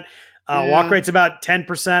 16%. Walk rate's about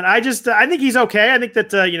 10%. I think he's okay. I think that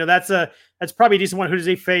that's probably a decent one. Who does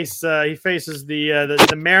he face? He faces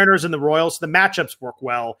the Mariners and the Royals. So the matchups work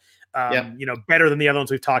well. Better than the other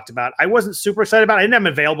ones we've talked about. I wasn't super excited about it. I didn't have him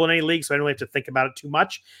available in any league, so I didn't really have to think about it too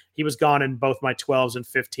much. He was gone in both my 12s and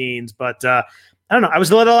 15s, but I don't know. I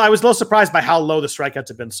was a little surprised by how low the strikeouts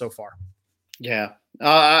have been so far. Yeah,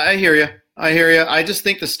 I hear you. I just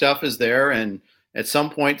think the stuff is there, and at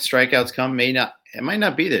some point, strikeouts come. It might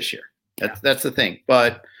not be this year. That's the thing.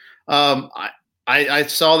 But I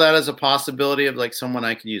saw that as a possibility of like someone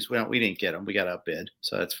I could use. We didn't get him. We got outbid,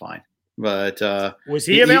 so that's fine. But was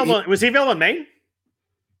he available? Was he available in Maine?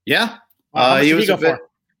 Yeah,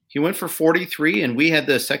 he went for 43, and we had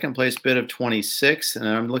the second place bid of 26. And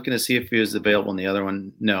I'm looking to see if he was available in the other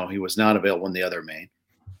one. No, he was not available in the other Maine.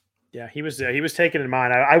 Yeah, he was taken in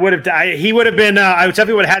mind. He would have been. I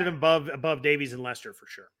definitely would have had him above Davies and Lester for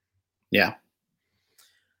sure. Yeah.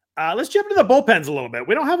 Let's jump into the bullpens a little bit.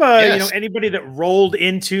 We don't have anybody that rolled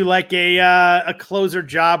into like a closer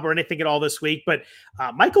job or anything at all this week, but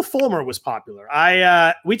Michael Fulmer was popular.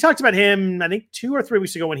 We talked about him, I think 2 or 3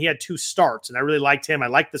 weeks ago when he had 2 starts, and I really liked him. I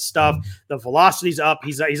liked the stuff. The velocity's up.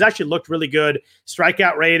 He's actually looked really good.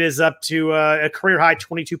 Strikeout rate is up to a career high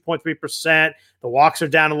 22.3%. The walks are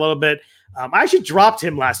down a little bit. I actually dropped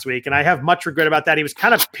him last week, and I have much regret about that. He was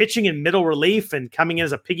kind of pitching in middle relief and coming in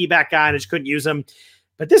as a piggyback guy, and I just couldn't use him.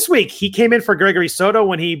 But this week, he came in for Gregory Soto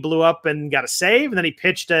when he blew up and got a save, and then he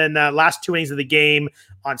pitched in the last 2 innings of the game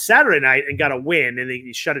on Saturday night and got a win, and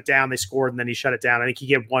he shut it down. They scored, and then he shut it down. I think he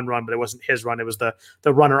gave 1 run, but it wasn't his run. It was the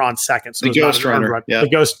runner on second. So the ghost runner. Yeah.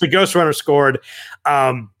 The ghost runner scored.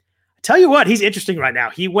 Tell you what, he's interesting right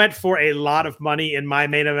now. He went for a lot of money in my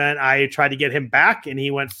main event. I tried to get him back, and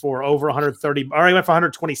he went for over 130, or he went for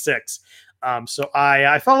 126. So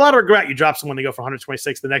I felt a lot of regret. You drop someone to go for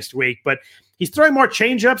 126 the next week, but he's throwing more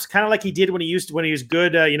changeups, kind of like he did when he was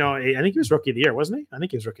good. I think he was rookie of the year, wasn't he? I think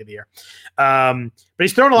he was rookie of the year. But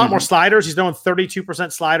he's throwing a lot more sliders. He's throwing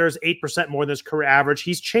 32% sliders, 8% more than his career average.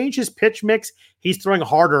 He's changed his pitch mix. He's throwing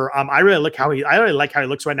harder. I really like how he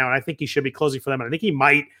looks right now, and I think he should be closing for them. And I think he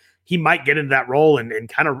might get into that role and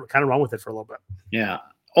kind of run with it for a little bit. Yeah,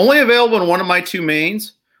 only available in one of my 2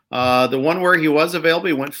 mains. The one where he was available,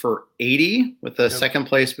 he went for 80 with a second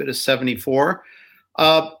place bid of 74.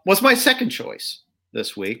 Was my second choice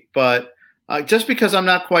this week, but just because I'm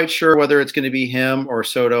not quite sure whether it's going to be him or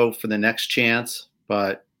Soto for the next chance,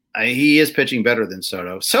 but he is pitching better than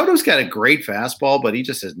Soto. Soto's got a great fastball, but he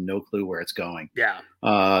just has no clue where it's going. Yeah.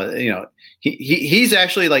 He's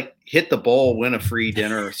actually like hit the bowl, win a free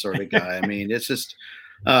dinner sort of guy. I mean, it's just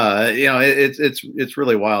It's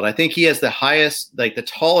really wild. I think he has the highest, like the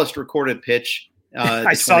tallest recorded pitch.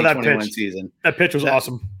 I saw that pitch. Season. That pitch was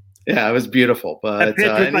awesome. Yeah, it was beautiful. But that pitch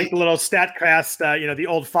with like the little StatCast, the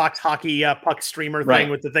old Fox hockey puck streamer thing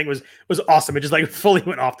with the thing was awesome. It just like fully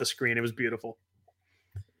went off the screen. It was beautiful.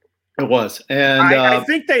 It was. And I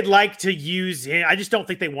think they'd like to use him. I just don't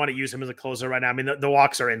think they want to use him as a closer right now. I mean, the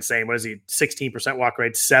walks are insane. What is he? 16% walk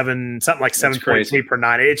rate, something like 7.3 per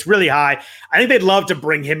 9. It's really high. I think they'd love to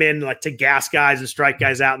bring him in like to gas guys and strike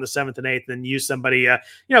guys out in the 7th and 8th and use somebody,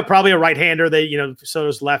 probably a right-hander. So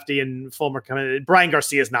does lefty and Fulmer come in. Brian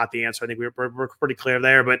Garcia is not the answer. I think we're pretty clear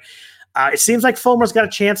there, but it seems like Fulmer's got a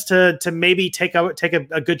chance to maybe take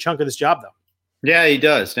a good chunk of this job though. Yeah, he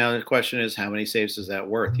does. Now the question is, how many saves is that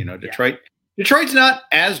worth? Detroit's not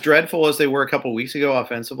as dreadful as they were a couple of weeks ago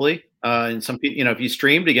offensively. And some people, if you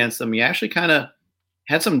streamed against them, you actually kind of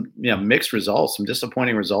had some mixed results, some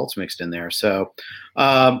disappointing results mixed in there. So,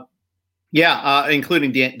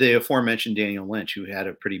 including the aforementioned Daniel Lynch, who had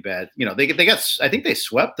a pretty bad. I think they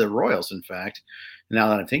swept the Royals. In fact, now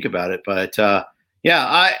that I think about it, but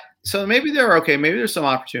So maybe they're okay. Maybe there's some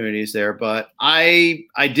opportunities there, but I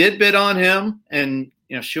did bid on him, and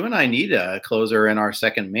Shu and I need a closer in our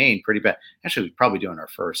second main pretty bad. Actually, we probably do in our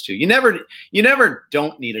first too. You never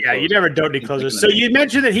don't need a closer. Yeah, you never don't need closers. So you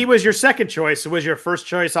mentioned that he was your second choice. So was your first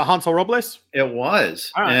choice Hansel Robles? It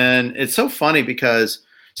was, and it's so funny because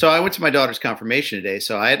I went to my daughter's confirmation today,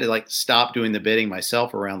 so I had to stop doing the bidding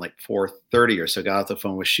myself around 4:30 or so. Got off the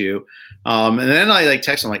phone with Shu, and then I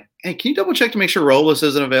text him hey, can you double check to make sure Robles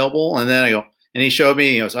isn't available? And then I go, and he showed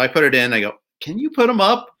me, so I put it in. I go, can you put him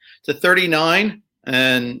up to 39?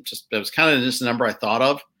 And that was kind of just the number I thought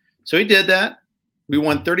of. So he did that. We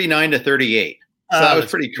won 39-38. So that was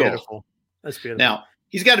pretty cool. Beautiful. That's beautiful. Now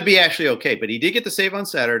he's got to be actually okay, but he did get the save on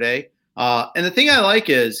Saturday. And the thing I like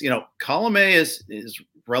is, Colomé is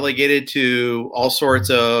relegated to all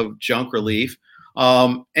sorts of junk relief.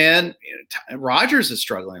 And Rogers is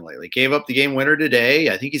struggling lately. Gave up the game winner today.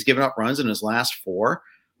 I think he's given up runs in his last 4.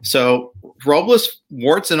 So Robles,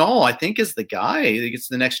 warts and all, I think is the guy that gets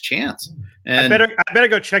the next chance. And I better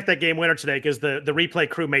go check that game winner today because the replay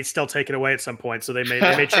crew may still take it away at some point. So they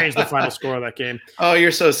may change the final score of that game. Oh,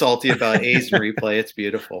 you're so salty about A's replay. It's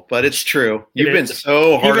beautiful, but it's true. You've been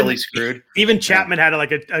so heartily screwed. Even Chapman had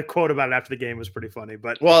a quote about it after the game. It was pretty funny.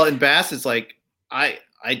 But and Bass is I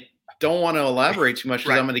don't want to elaborate too much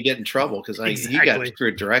because I'm going to get in trouble because he got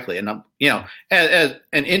screwed directly, and and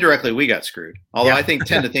indirectly we got screwed. Although I tend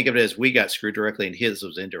to think of it as we got screwed directly and his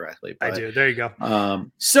was indirectly. But, I do. There you go.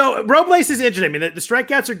 So Robles is interesting. I mean, the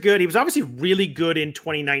strikeouts are good. He was obviously really good in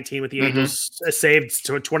 2019 with the Angels, saved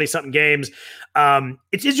to 20-something games.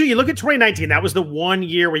 It's interesting. You look at 2019. That was the one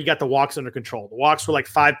year where you got the walks under control. The walks were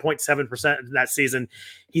 5.7% in that season.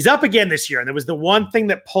 He's up again this year, and there was the one thing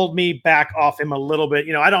that pulled me back off him a little bit.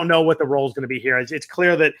 I don't know what the role is going to be here. It's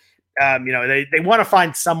clear that they want to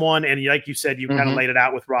find someone, and like you said, you kind of laid it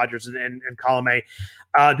out with Rogers and Colomé.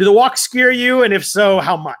 Do the walks scare you, and if so,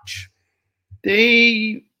 how much?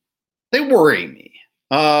 They worry me.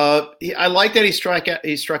 I like that he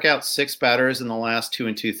struck out 6 batters in the last 2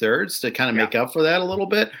 2/3 to kind of make up for that a little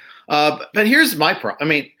bit. But here's my problem. I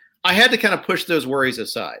mean, I had to kind of push those worries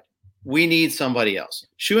aside. We need somebody else.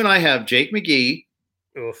 Shu and I have Jake McGee.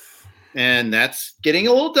 Oof. And that's getting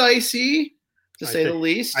a little dicey, to say the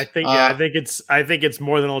least. I think it's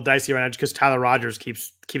more than a little dicey right now, just because Tyler Rogers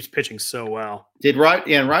keeps pitching so well.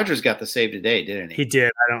 And Rogers got the save today, didn't he? He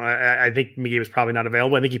did. I think McGee was probably not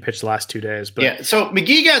available. I think he pitched the last 2 days. But yeah, so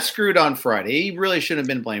McGee got screwed on Friday. He really shouldn't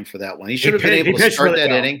have been blamed for that one. He should have been able to start that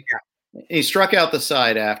inning. Yeah. He struck out the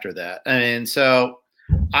side after that, and so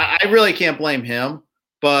I really can't blame him.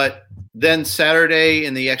 But then Saturday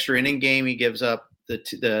in the extra inning game, he gives up the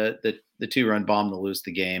 2-run bomb to lose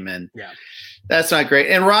the game, and that's not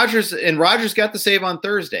great. And Rogers got the save on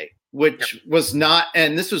Thursday, which was not.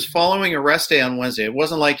 And this was following a rest day on Wednesday. It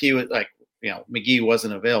wasn't like he was McGee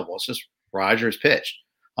wasn't available. It's just Rogers pitched,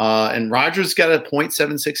 and Rogers got a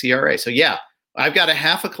 .76 ERA. So I've got a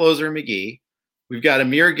half a closer in McGee. We've got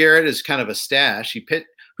Amir Garrett as kind of a stash.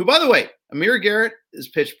 Who, by the way, Amir Garrett has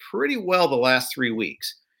pitched pretty well the last 3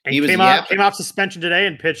 weeks. And he came off suspension today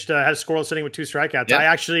and pitched, had a scoreless inning with 2 strikeouts. Yep. I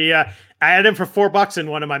actually I had him for $4 in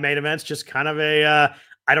one of my main events. Just kind of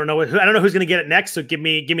I don't know who's going to get it next. So give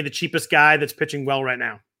me the cheapest guy that's pitching well right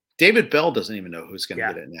now. David Bell doesn't even know who's going to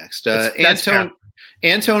get it next.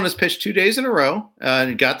 Antone has pitched 2 days in a row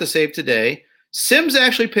and got the save today. Sims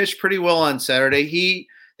actually pitched pretty well on Saturday.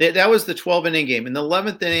 That was the 12-inning game. In the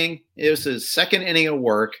 11th inning, it was his second inning of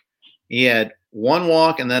work. He had one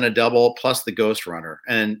walk and then a double plus the ghost runner,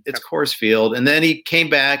 and it's Coors Field. And then he came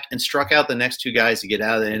back and struck out the next two guys to get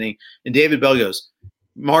out of the inning. And David Bell goes,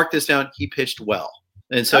 mark this down. He pitched well.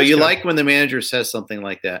 And so you like when the manager says something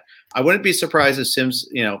like that. I wouldn't be surprised if Sims,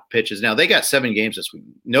 pitches. Now they got 7 games this week,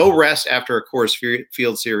 no rest after a Coors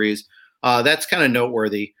Field series. That's kind of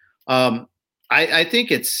noteworthy. I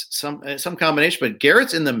think it's some combination, but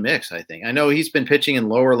Garrett's in the mix, I think. I know he's been pitching in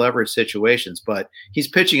lower leverage situations, but he's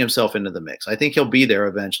pitching himself into the mix. I think he'll be there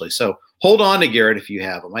eventually. So hold on to Garrett if you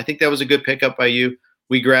have him. I think that was a good pickup by you.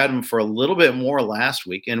 We grabbed him for a little bit more last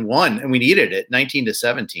week and won, and we needed it,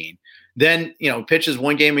 19-17. Then, pitches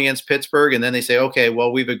one game against Pittsburgh, and then they say, okay,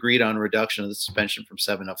 well, we've agreed on reduction of the suspension from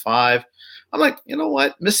 7 to 5. I'm like, you know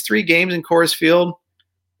what? Missed 3 games in Coors Field.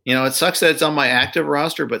 It sucks that it's on my active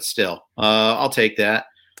roster, but still, I'll take that.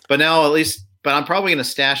 But now at least, I'm probably going to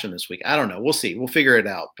stash him this week. I don't know. We'll see. We'll figure it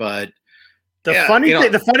out. But the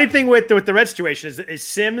funny thing with the Red situation is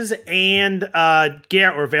Sims and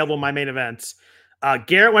Garrett were available in my main events.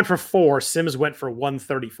 Garrett went for 4. Sims went for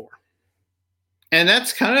 134. And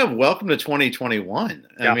that's kind of welcome to 2021.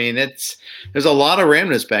 Yeah. I mean, there's a lot of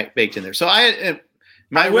randomness baked in there. So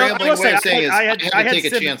my rambling way of saying is I had to take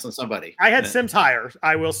a chance on somebody. I had Sims higher.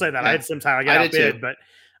 I will say that. I had Sims higher. I got outbid, but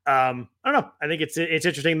I don't know. I think it's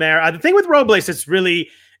interesting there. The thing with Robles, it's really,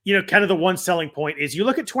 kind of the one selling point is you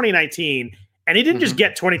look at 2019 and he didn't just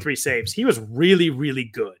get 23 saves. He was really, really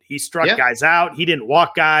good. He struck guys out. He didn't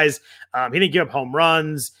walk guys. He didn't give up home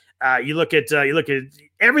runs. You look at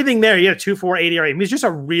everything there. He had a 2.48 ERA. He was just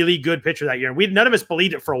a really good pitcher that year. And none of us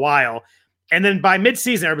believed it for a while. And then by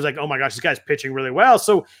midseason, everybody's like, oh my gosh, this guy's pitching really well.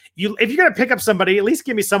 So if you're going to pick up somebody, at least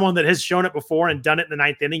give me someone that has shown it before and done it in the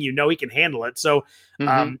 9th inning. He can handle it. So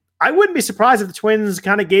I wouldn't be surprised if the Twins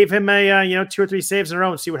kind of gave him a 2 or 3 saves in a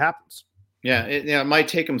row and see what happens. Yeah, it might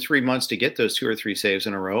take him 3 months to get those 2 or 3 saves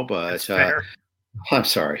in a row, but I'm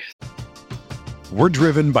sorry. We're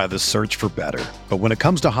driven by the search for better. But when it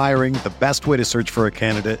comes to hiring, the best way to search for a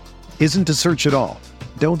candidate isn't to search at all.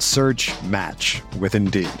 Don't search, match with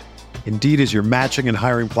Indeed. Indeed is your matching and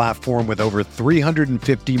hiring platform with over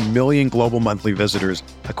 350 million global monthly visitors,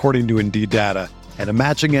 according to Indeed data, and a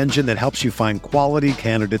matching engine that helps you find quality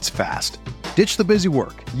candidates fast. Ditch the busy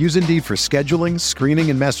work. Use Indeed for scheduling, screening,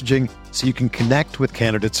 and messaging so you can connect with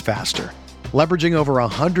candidates faster. Leveraging over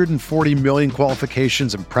 140 million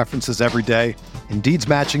qualifications and preferences every day, Indeed's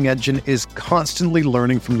matching engine is constantly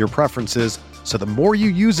learning from your preferences, so the more you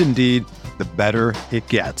use Indeed, the better it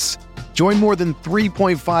gets. Join more than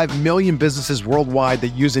 3.5 million businesses worldwide that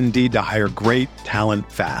use Indeed to hire great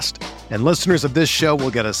talent fast. And listeners of this show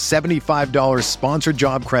will get a $75 sponsored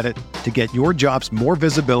job credit to get your jobs more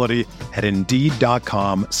visibility at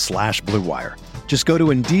Indeed.com/Blue Wire. Just go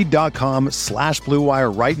to Indeed.com/Blue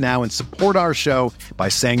Wire right now and support our show by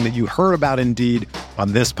saying that you heard about Indeed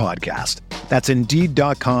on this podcast. That's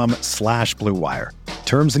Indeed.com/Blue Wire.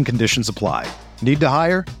 Terms and conditions apply. Need to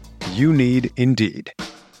hire? You need Indeed.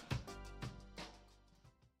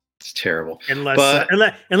 It's terrible.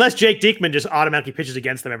 Unless Jake Diekman just automatically pitches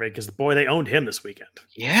against them because they owned him this weekend.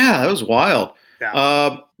 Yeah, that was wild.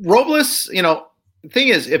 Yeah. Robles, the thing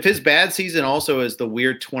is, if his bad season also is the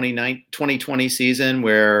weird 2020 season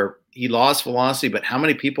where he lost velocity, but how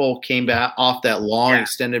many people came back off that long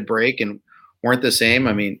extended break and weren't the same?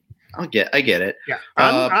 I mean, I get it. Yeah,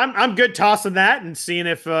 I'm good tossing that and seeing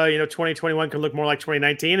if 2021 can look more like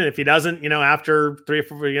 2019, and if he doesn't, after 3 or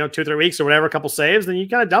 4, 2 or 3 weeks or whatever, a couple saves, then you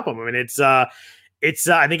kind of dump him. I mean, it's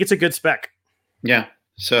I think it's a good spec. Yeah.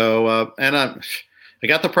 So and I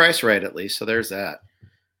got the price right at least, so there's that.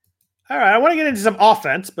 All right, I want to get into some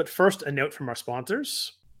offense, but first, a note from our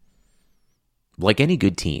sponsors. Like any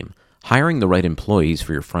good team, hiring the right employees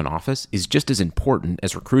for your front office is just as important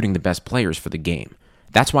as recruiting the best players for the game.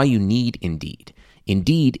 That's why you need Indeed.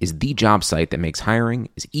 Indeed is the job site that makes hiring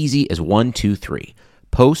as easy as 1, 2, 3.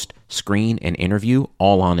 Post, screen, and interview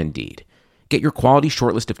all on Indeed. Get your quality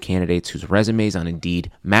shortlist of candidates whose resumes on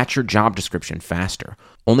Indeed match your job description faster.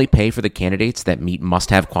 Only pay for the candidates that meet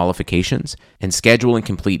must-have qualifications, and schedule and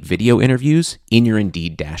complete video interviews in your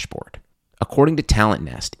Indeed dashboard. According to Talent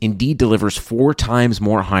Nest, Indeed delivers 4 times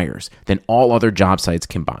more hires than all other job sites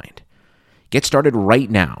combined. Get started right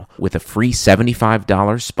now with a free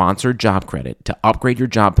 $75 sponsored job credit to upgrade your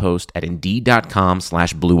job post at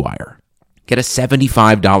Indeed.com/Blue Wire. Get a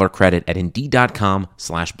 $75 credit at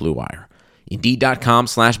Indeed.com/Blue Wire.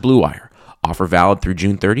 Indeed.com/Blue Wire. Offer valid through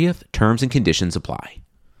June 30th. Terms and conditions apply.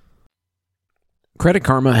 Credit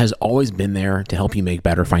Karma has always been there to help you make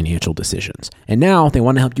better financial decisions. And now they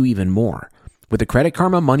want to help you even more. With the Credit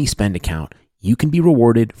Karma Money Spend account, you can be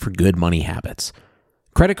rewarded for good money habits.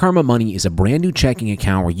 Credit Karma Money is a brand new checking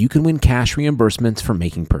account where you can win cash reimbursements for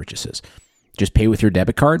making purchases. Just pay with your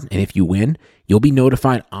debit card, and if you win, you'll be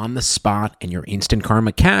notified on the spot, and your Instant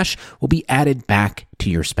Karma cash will be added back to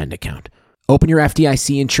your spend account. Open your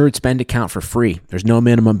FDIC-insured spend account for free. There's no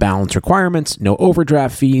minimum balance requirements, no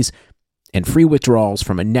overdraft fees, and free withdrawals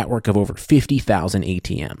from a network of over 50,000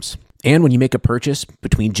 ATMs. And when you make a purchase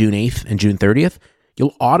between June 8th and June 30th,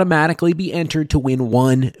 you'll automatically be entered to win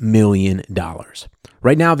 $1 million.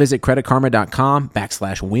 Right now, visit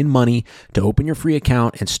creditkarma.com/winmoney to open your free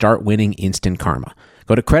account and start winning Instant Karma.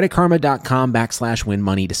 Go to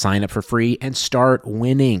creditkarma.com/winmoney to sign up for free and start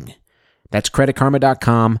winning. That's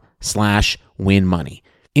creditkarma.com/winmoney.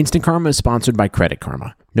 Instant Karma is sponsored by Credit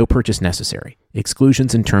Karma. No purchase necessary.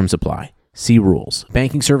 Exclusions and terms apply. See rules.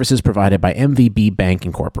 Banking services provided by MVB Bank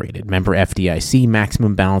Incorporated. Member FDIC.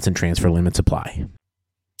 Maximum balance and transfer limits apply.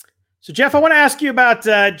 So, Jeff, I want to ask you about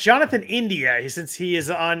Jonathan India, since he is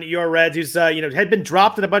on your Reds, who's had been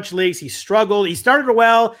dropped in a bunch of leagues. He struggled. He started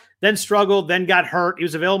well, then struggled, then got hurt. He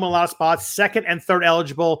was available in a lot of spots, second and third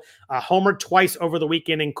eligible, homered twice over the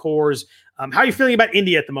weekend in Coors. How are you feeling about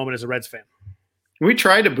India at the moment as a Reds fan? We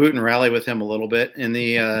tried to boot and rally with him a little bit in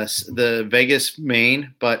the Vegas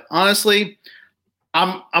main, but honestly,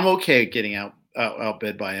 I'm okay getting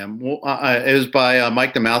outbid by him. It was by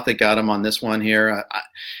Mike the Mouth that got him on this one here.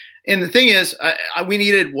 And the thing is, we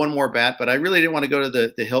needed one more bat, but I really didn't want to go to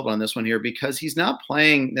the hilt on this one here because he's not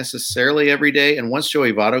playing necessarily every day. And once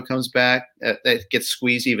Joey Votto comes back, that gets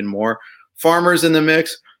squeezed even more. Farmer's in the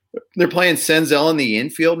mix. They're playing Senzel in the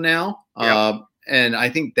infield now. Yep. And I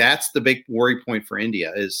think that's the big worry point for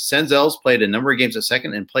India is Senzel's played a number of games at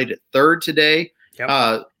second and played at third today.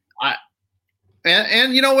 Yep.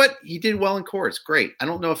 And you know what? He did well in Coors. Great. I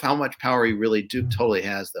don't know how much power he really totally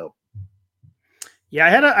has, though. Yeah, I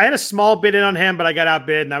had a small bid in on him, but I got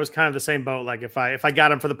outbid, and I was kind of the same boat. Like if I got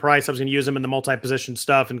him for the price, I was going to use him in the multi-position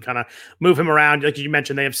stuff and kind of move him around. Like you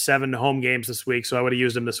mentioned, they have 7 home games this week, so I would have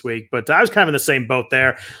used him this week. But I was kind of in the same boat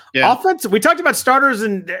there. Yeah. Offense, we talked about starters,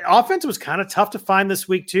 and offense was kind of tough to find this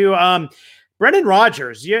week too. Brendan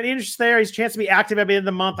Rodgers, you have any interest there? He's a chance to be active at the end of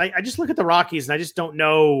the month. I just look at the Rockies, and I just don't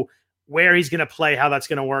know where he's going to play, how that's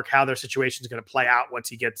going to work, how their situation is going to play out once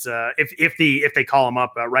he gets if they call him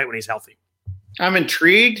up right when he's healthy. I'm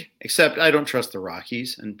intrigued, except I don't trust the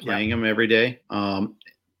Rockies and playing them every day.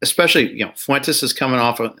 Especially, Fuentes is coming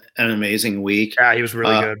off an amazing week. Yeah, he was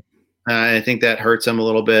really good. I think that hurts him a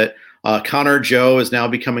little bit. Connor Joe is now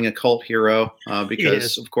becoming a cult hero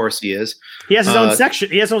because, of course, he is. He has his own section.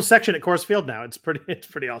 He has his own section at Coors Field now. It's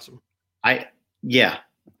pretty awesome. I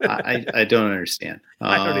don't understand.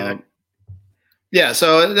 I don't either. Yeah,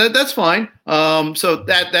 so that's fine. So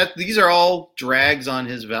that these are all drags on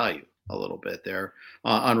his value. A little bit there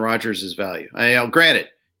on Rodgers' value. Granted,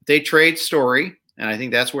 they trade Story, and I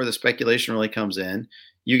think that's where the speculation really comes in.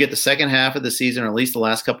 You get the second half of the season, or at least the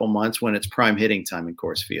last couple of months, when it's prime hitting time in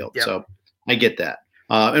Coors Field. Yep. So I get that.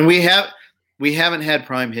 And we haven't had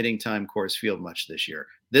prime hitting time Coors Field much this year.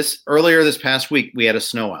 Earlier this past week, we had a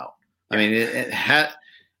snow out. I mean,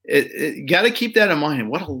 it got to keep that in mind.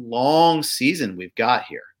 What a long season we've got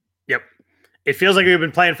here. Yep. It feels like we've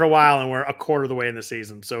been playing for a while and we're a quarter of the way in the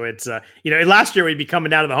season. So it's, last year we'd be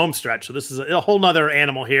coming down to the home stretch. So this is a whole nother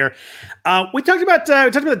animal here. We talked about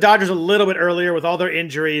the Dodgers a little bit earlier with all their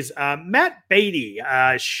injuries. Matt Beatty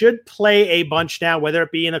should play a bunch now, whether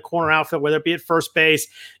it be in a corner outfield, whether it be at first base.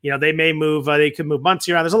 They may move, they could move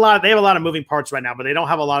Muncy around. They have a lot of moving parts right now, but they don't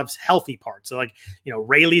have a lot of healthy parts. So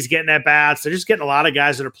Rayleigh's getting at bats. They're just getting a lot of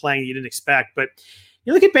guys that are playing you didn't expect, but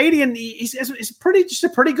you look at Beatty, and he's a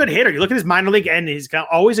pretty good hitter. You look at his minor league end; he's got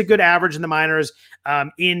always a good average in the minors.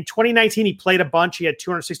 In 2019, he played a bunch. He had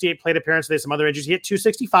 268 plate appearances. There's some other injuries. He hit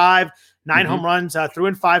 265, 9 home runs, threw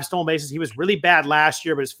in 5 stolen bases. He was really bad last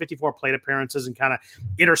year, but his 54 plate appearances and kind of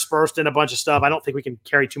interspersed in a bunch of stuff. I don't think we can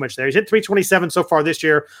carry too much there. He's hit 327 so far this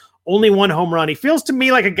year, only 1 home run. He feels to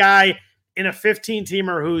me like a guy in a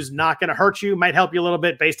 15-teamer who's not going to hurt you, might help you a little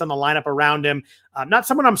bit based on the lineup around him. Not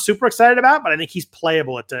someone I'm super excited about, but I think he's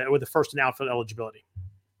playable with the first and outfield eligibility.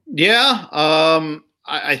 Yeah,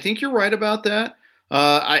 I think you're right about that.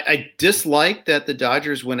 I dislike that the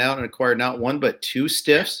Dodgers went out and acquired not 1 but 2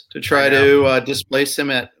 stiffs to try to displace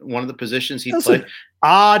him at one of the positions he played.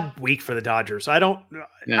 Odd week for the Dodgers. I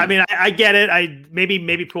mean, I get it. Maybe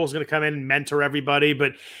Pujols going to come in and mentor everybody,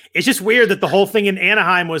 but it's just weird that the whole thing in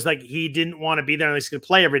Anaheim was like he didn't want to be there and he's going to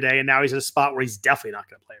play every day, and now he's in a spot where he's definitely not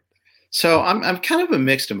going to play every day. So I'm kind of a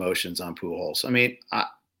mixed emotions on Pujols. I mean,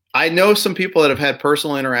 I know some people that have had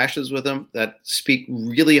personal interactions with him that speak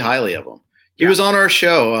really highly of him. He was on our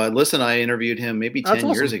show. Liz and I interviewed him maybe 10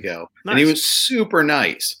 years ago, and he was super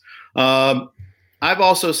nice. I've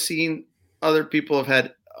also seen other people have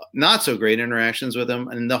had not so great interactions with him,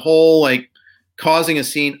 and the whole like causing a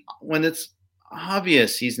scene when it's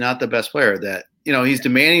obvious he's not the best player. That he's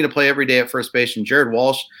demanding to play every day at first base, and Jared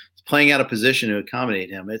Walsh is playing out of position to accommodate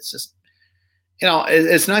him. It's just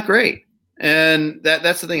it's not great, and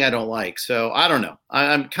that's the thing I don't like. So I don't know.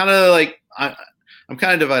 I'm kind of like I'm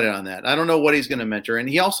kind of divided on that. I don't know what he's going to mentor, and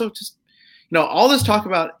he also just all this talk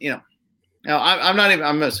about Now,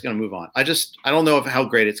 I'm just going to move on. I don't know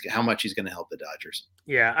how much he's going to help the Dodgers.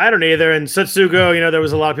 Yeah, I don't either. And Tsutsugo, there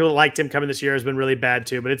was a lot of people that liked him coming this year. Has been really bad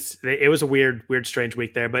too, but it was a weird, strange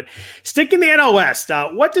week there. But sticking the NL West,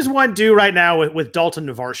 what does one do right now with Dalton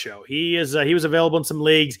Varsho? He was available in some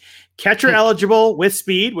leagues, catcher eligible with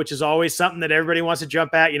speed, which is always something that everybody wants to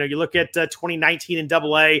jump at. You look at 2019 in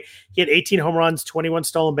Double-A, he had 18 home runs, 21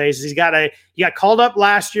 stolen bases. He got called up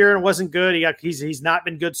last year and wasn't good. He's not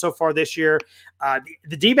been good so far this year.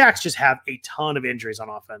 The D-backs just have a ton of injuries on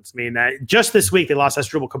offense. I mean, just this week they lost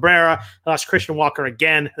Asdrubal Cabrera, they lost Christian Walker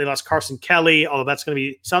again, they lost Carson Kelly. Although that's sounds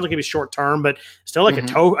like it's going to be short term, but still like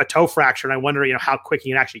a toe fracture. And I wonder, how quick he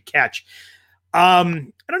can actually catch. I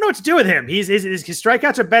don't know what to do with him. His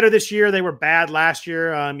strikeouts are better this year. They were bad last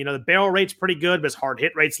year. The barrel rate's pretty good, but his hard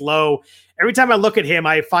hit rate's low. Every time I look at him,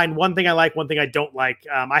 I find one thing I like, one thing I don't like.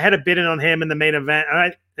 I had a bid in on him in the main event.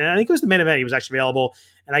 I think it was the main event. He was actually available,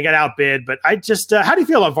 and I got outbid. But I just, how do you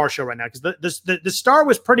feel about Varsho right now? Because the star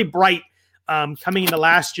was pretty bright coming into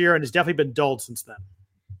last year, and has definitely been dulled since then.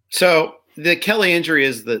 So the Kelly injury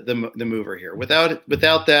is the mover here. Without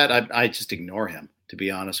that, I just ignore him, to be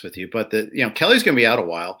honest with you. But Kelly's going to be out a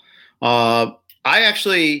while. I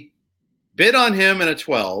actually bid on him in a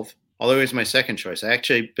 12, although he was my second choice. I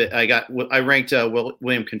ranked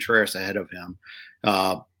William Contreras ahead of him.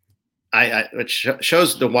 Which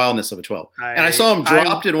shows the wildness of a 12. And I saw him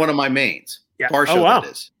dropped in one of my mains. Yeah. Varsho, that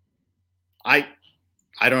is. I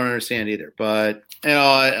don't understand either. But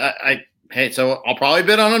so I'll probably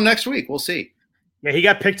bid on him next week. We'll see. Yeah, he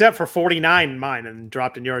got picked up for 49 in mine and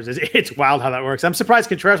dropped in yours. It's wild how that works. I'm surprised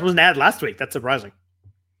Contreras wasn't added last week. That's surprising.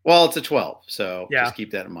 Well, it's a 12, so just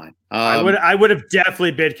keep that in mind. I would have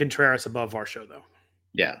definitely bid Contreras above Varsho, though.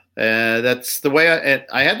 Yeah, that's the way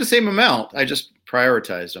I had the same amount. I just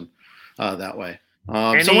prioritized them that way.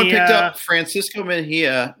 Someone picked up Francisco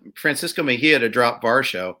Mejia to drop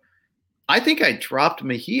Varsho. I think I dropped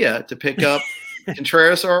Mejia to pick up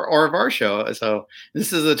Contreras or Varsho. So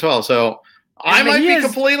this is a 12. So I might be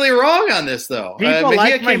completely wrong on this, though.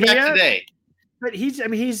 Mejia came back today, but he's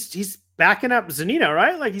backing up Zunino,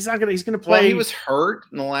 right? Like he's gonna play. Well, he was hurt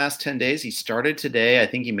in the last 10 days. He started today. I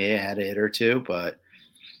think he may have had a hit or two, but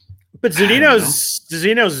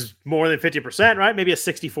Zunino's more than 50%, right? Maybe a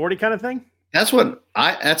 60-40 kind of thing. That's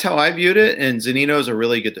how I viewed it. And Zunino's a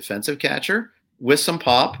really good defensive catcher with some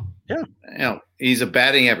pop. Yeah. He's a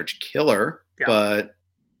batting average killer, but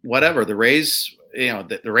whatever. The Rays,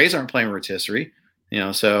 the Rays aren't playing rotisserie,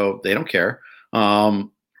 so they don't care.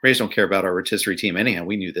 Rays don't care about our rotisserie team anyhow.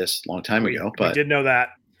 We knew this a long time ago, but we did know that.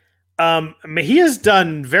 Mejia's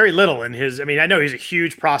done very little in his. I mean, I know he's a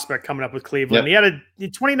huge prospect coming up with Cleveland. Yep.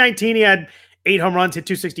 In 2019, he had 8 home runs, hit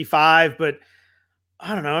 265, but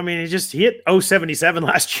I don't know. I mean, he hit 077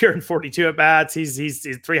 last year and 42 at bats. He's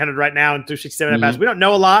 300 right now and 267 at bats. We don't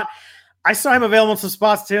know a lot. I saw him available in some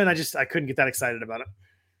spots too, and I couldn't get that excited about it.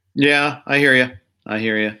 Yeah, I hear you.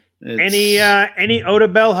 Any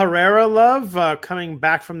Odubel Herrera love coming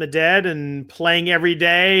back from the dead and playing every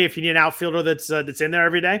day? If you need an outfielder that's in there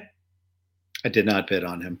every day. I did not bid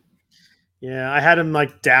on him. Yeah, I had him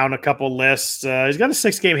down a couple lists. He's got a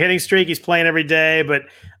 6-game hitting streak. He's playing every day, but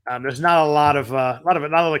there's not a lot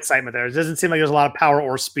of excitement there. It doesn't seem like there's a lot of power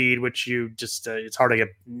or speed, which you just it's hard to get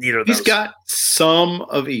neither of those. He's got some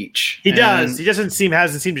of each. He does. He hasn't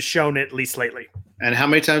seemed to shown it, at least lately. And how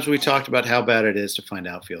many times have we talked about how bad it is to find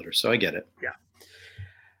outfielders? So I get it. Yeah.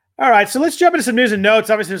 All right, so let's jump into some news and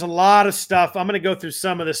notes. Obviously, there's a lot of stuff. I'm going to go through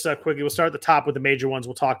some of this stuff quickly. We'll start at the top with the major ones.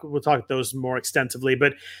 We'll talk those more extensively.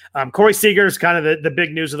 But Corey Seager is kind of the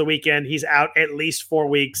big news of the weekend. He's out at least 4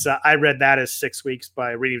 weeks. I read that as 6 weeks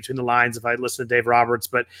by reading between the lines if I listened to Dave Roberts.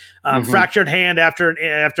 But fractured hand after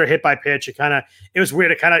a hit by pitch. It was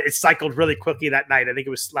weird. It cycled really quickly that night. I think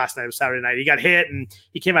it was last night. It was Saturday night. He got hit and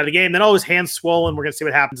he came out of the game. Then all his hands swollen. We're going to see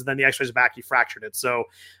what happens. And then the X-rays back. He fractured it. So.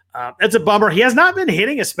 It's a bummer. He has not been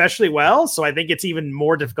hitting especially well, so I think it's even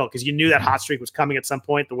more difficult because you knew that hot streak was coming at some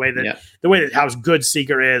point. The way that how good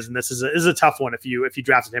Seager is, and this is a tough one if you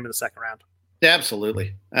drafted him in the second round.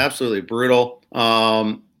 Absolutely brutal.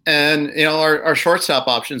 And our shortstop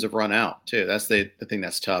options have run out too. That's the thing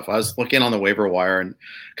that's tough. I was looking on the waiver wire in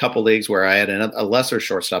a couple leagues where I had a lesser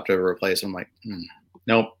shortstop to replace. I'm like,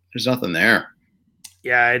 nope, there's nothing there.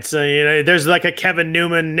 Yeah, it's there's like a Kevin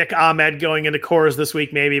Newman, Nick Ahmed going into Coors this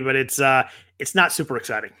week, maybe, but it's not super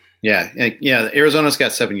exciting. Yeah. Arizona's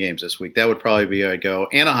got 7 games this week. That would probably be a go.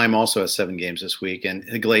 Anaheim also has 7 games this week, and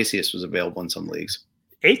Iglesias was available in some leagues.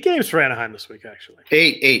 8 games for Anaheim this week, actually.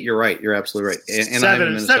 8. You're right. You're absolutely right.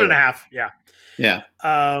 Anaheim, 7.5. Yeah. Yeah.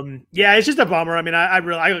 It's just a bummer. I mean, I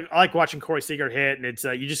like watching Corey Seager hit, and it's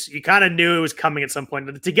you kind of knew it was coming at some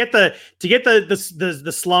point. To get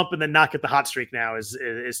the slump and then not get the hot streak now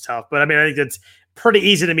is tough. But I mean, I think it's pretty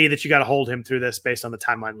easy to me that you got to hold him through this based on the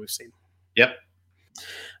timeline we've seen. Yep.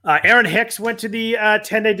 Aaron Hicks went to the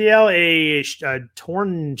 10-day DL, a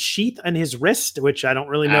torn sheath on his wrist, which I don't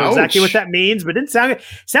really know exactly what that means, but it didn't sound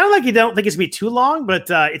like you don't think it's going to be too long, but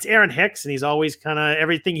it's Aaron Hicks, and he's always kind of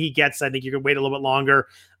everything he gets. I think you can wait a little bit longer.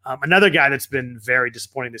 Another guy that's been very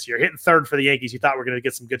disappointing this year, hitting third for the Yankees. You thought we were going to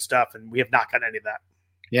get some good stuff, and we have not gotten any of that.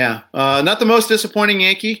 Yeah, not the most disappointing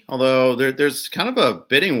Yankee, although there's kind of a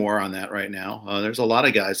bidding war on that right now. There's a lot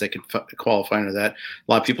of guys that could qualify under that. A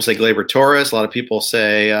lot of people say Gleyber Torres. A lot of people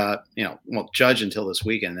say, Judge until this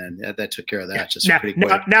weekend, and that took care of that pretty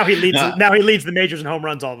quick. Now he leads. Now he leads the majors in home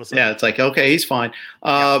runs all of a sudden. Yeah, it's like, okay, he's fine.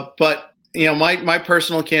 But my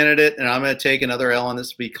personal candidate, and I'm going to take another L on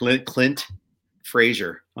this, would be Clint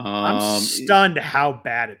Frazier. I'm stunned how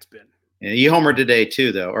bad it's been. Yeah, he homered today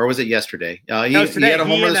too, though, or was it yesterday? He had a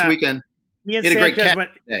homer this weekend. He had a great catch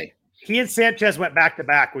today. He and Sanchez went back to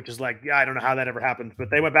back, which is like, I don't know how that ever happened,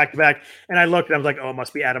 but they went back to back. And I looked and I was like, oh, it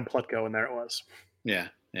must be Adam Plutko, and there it was. Yeah,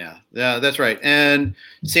 that's right. And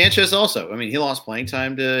Sanchez also. I mean, he lost playing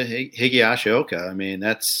time to Higashi Oka. I mean,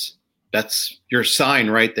 that's your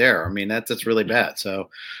sign right there. I mean, that's really bad.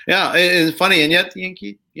 So, yeah, it's funny, and yet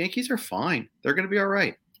the Yankees are fine. They're going to be all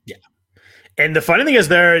right. Yeah. And the funny thing is,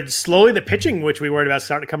 they're slowly the pitching, which we worried about,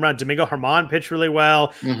 starting to come around. Domingo Germán pitched really well.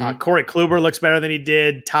 Mm-hmm. Corey Kluber looks better than he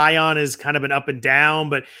did. Taillon has kind of been up and down,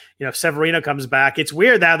 but if Severino comes back, it's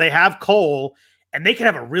weird now they have Cole, and they could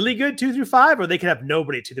have a really good 2 through 5, or they could have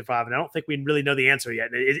nobody 2 through 5. And I don't think we really know the answer yet.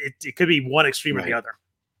 It could be one extreme or the other.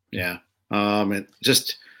 Yeah.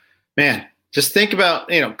 Just think about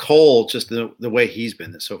Cole, just the way he's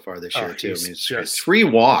been so far this year too. I mean, it's 3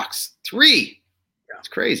 walks, 3. Yeah. It's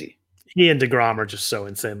crazy. He and DeGrom are just so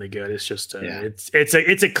insanely good. It's just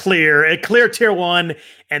it's a clear tier 1,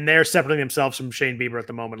 and they're separating themselves from Shane Bieber at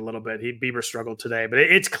the moment a little bit. Bieber struggled today, but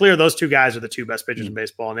it's clear those 2 guys are the 2 best pitchers in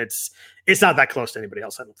baseball, and it's not that close to anybody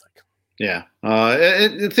else, I don't think. Yeah.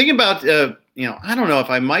 Thinking about I don't know if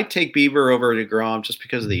I might take Bieber over DeGrom just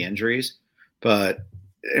because of the injuries, but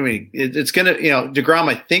I mean it's gonna DeGrom.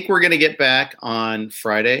 I think we're gonna get back on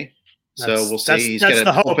Friday, so we'll see. That's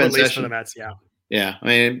the hope, at least for the Mets. Yeah. Yeah, I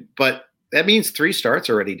mean, but that means 3 starts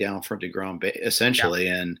already down from DeGrom, essentially,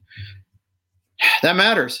 and that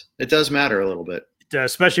matters. It does matter a little bit.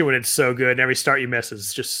 Especially when it's so good. And every start you miss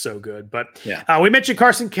is just so good. But we mentioned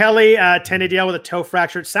Carson Kelly, 10-day DL with a toe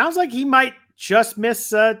fracture. It sounds like he might just miss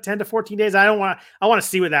 10 to 14 days. I want to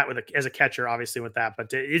see with that as a catcher, obviously with that,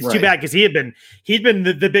 but it's too bad because he'd been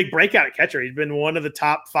the big breakout at catcher. He'd been one of the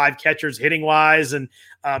top 5 catchers hitting wise. And,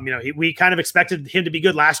 we kind of expected him to be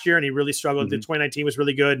good last year, and he really struggled. Mm-hmm. 2019 was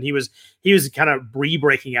really good. And he was kind of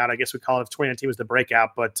breaking out, I guess we call it, if 2019 was the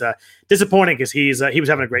breakout, but disappointing because he was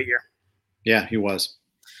having a great year. Yeah, he was.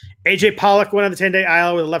 AJ Pollock went on the 10-day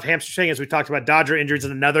IL with a left hamstring, as we talked about. Dodger injuries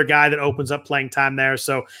and another guy that opens up playing time there.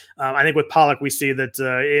 So I think with Pollock, we see that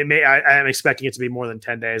I am expecting it to be more than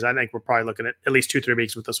 10 days. I think we're probably looking at least 2-3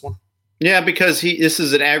 weeks with this one. Yeah, because this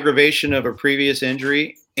is an aggravation of a previous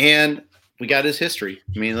injury, and we got his history.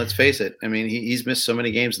 I mean, let's face it. I mean, he's missed so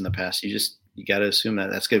many games in the past. You got to assume that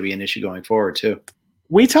that's going to be an issue going forward too.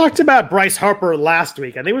 We talked about Bryce Harper last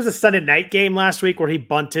week. I think it was a Sunday night game last week where he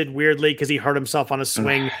bunted weirdly because he hurt himself on a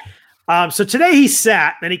swing. So today he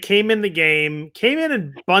sat, and he came in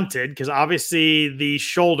and bunted because obviously the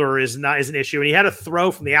shoulder is an issue. And he had a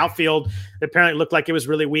throw from the outfield that apparently looked like it was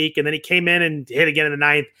really weak. And then he came in and hit again in the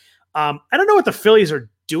 9th. I don't know what the Phillies are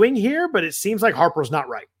doing here, but it seems like Harper's not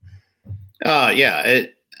right. I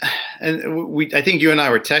think you and I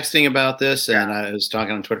were texting about this, and I was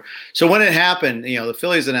talking on Twitter. So when it happened, the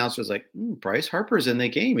Phillies announcer was like, Bryce Harper's in the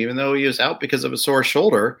game, even though he was out because of a sore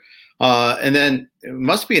shoulder. And then it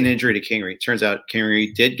must be an injury to Kingery. It turns out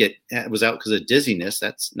Kingery was out because of dizziness.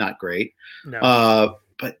 That's not great. No.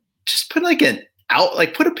 But just put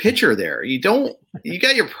put a pitcher there. You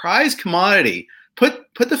got your prize commodity. Put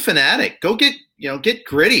the Fanatic. Go get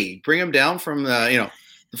Gritty. Bring him down from the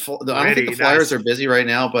I don't think the Flyers are busy right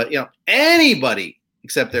now, but anybody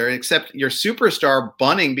except your superstar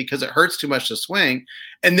bunting because it hurts too much to swing.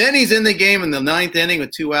 And then he's in the game in the 9th inning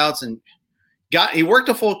with 2 outs and he worked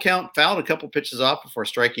a full count, fouled a couple pitches off before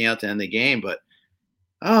striking out to end the game. But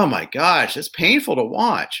Oh my gosh, it's painful to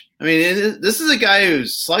watch. I mean, this is a guy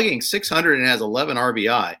who's slugging 600 and has 11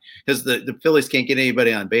 RBI because the Phillies can't get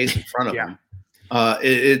anybody on base in front of him.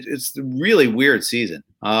 It's a really weird season.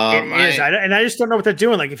 It is, and I just don't know what they're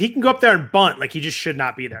doing. Like, if he can go up there and bunt, like, he just should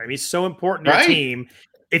not be there. I mean, he's so important to your team.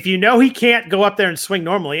 If you know he can't go up there and swing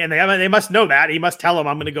normally, and they must know that, he must tell him,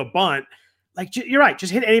 I'm going to go bunt. Like, you're right.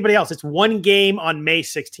 Just hit anybody else. It's one game on May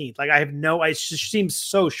 16th. Like, it just seems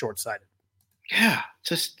so short-sighted. Yeah,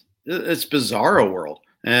 it's bizarro world.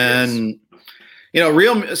 And,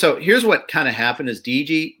 so here's what kind of happened is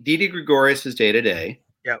Didi Gregorius is day-to-day.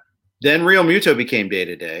 Yep. Then Real Muto became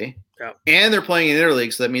day-to-day. Yep. And they're playing in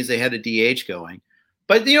interleague, so that means they had a DH going.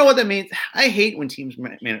 But you know what that means? I hate when teams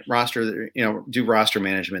do roster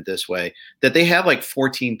management this way, that they have like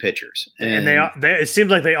 14 pitchers. And it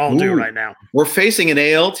seems like they all do right now. We're facing an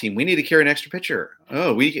AL team. We need to carry an extra pitcher.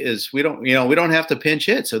 Oh, we don't have to pinch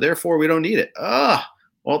hit, so therefore we don't need it.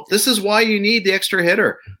 Well, this is why you need the extra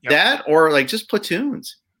hitter. Yep. That or like just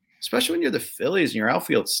platoons, especially when you're the Phillies and your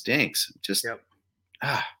outfield stinks. Just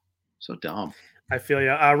so dumb. I feel you.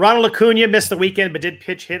 Ronald Acuna missed the weekend, but did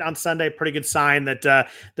pitch hit on Sunday. Pretty good sign that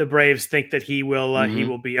the Braves think that he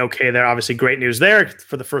will be okay there. Obviously, great news there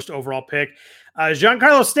for the first overall pick.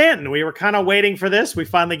 Giancarlo Stanton, we were kind of waiting for this. We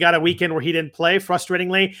finally got a weekend where he didn't play,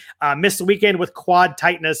 frustratingly. Missed the weekend with quad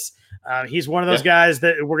tightness. He's one of those guys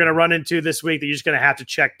that we're going to run into this week that you're just going to have to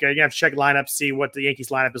check. You have to check lineup, see what the Yankees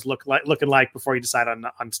lineup is looking like before you decide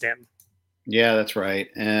on Stanton. Yeah, that's right.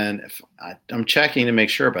 And if I'm checking to make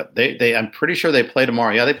sure, but I'm pretty sure they play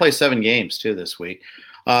tomorrow. Yeah, they play 7 games too this week.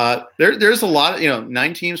 There's a lot of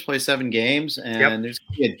 9 teams play 7 games, and there's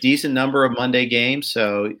a decent number of Monday games.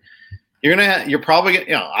 So you're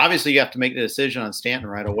probably obviously you have to make the decision on Stanton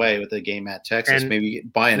right away with the game at Texas. Maybe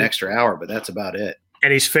buy an extra hour, but that's about it.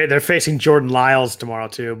 And they're facing Jordan Lyles tomorrow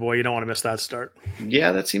too. Boy, you don't want to miss that start.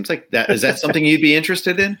 Yeah, that seems like that. Is that something you'd be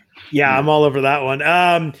interested in? Yeah, I'm all over that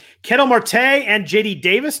one. Ketel Marte and JD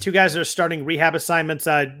Davis, 2 guys that are starting rehab assignments.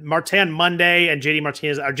 Marte on Monday and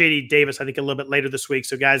JD Davis, I think, a little bit later this week.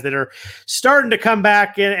 So guys that are starting to come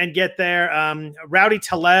back and get there. Rowdy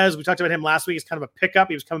Tellez, we talked about him last week. He's kind of a pickup.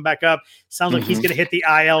 He was coming back up. Sounds like he's going to hit the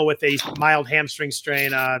IL with a mild hamstring strain.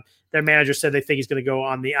 Their manager said they think he's going to go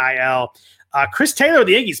on the IL. Chris Taylor of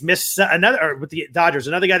the Yankees missed with the Dodgers.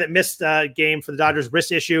 Another guy that missed a game for the Dodgers,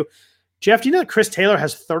 wrist issue. Jeff, do you know that Chris Taylor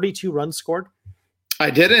has 32 runs scored?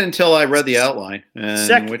 I didn't until I read the outline.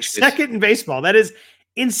 Second in baseball. That is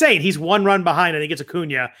insane. He's 1 run behind. I think it's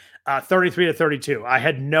Acuna, 33-32. I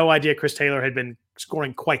had no idea Chris Taylor had been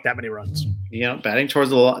scoring quite that many runs. Batting towards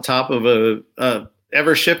the top of a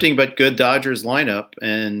ever shifting but good Dodgers lineup,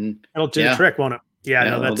 and it'll do the trick, won't it?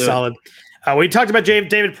 Yeah, that's solid. We talked about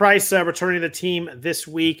David Price returning to the team this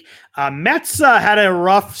week. Mets had a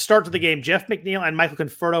rough start to the game. Jeff McNeil and Michael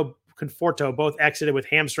Conforto both exited with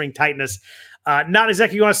hamstring tightness. Not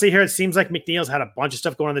exactly you want to see here. It seems like McNeil's had a bunch of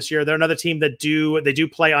stuff going on this year. They're another team that do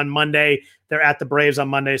play on Monday. They're at the Braves on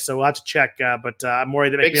Monday, so we'll have to check. But I'm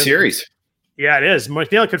worried that big series. Yeah, it is.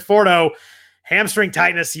 McNeil and Conforto, hamstring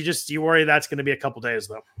tightness. You worry that's going to be a couple days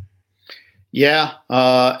though. Yeah,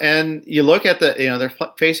 and you look at they're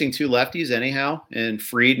facing 2 lefties anyhow, and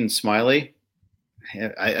Fried and Smiley.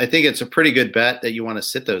 I think it's a pretty good bet that you want to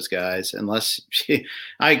sit those guys, unless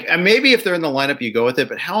maybe if they're in the lineup you go with it.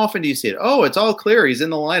 But how often do you see it? Oh, it's all clear, he's in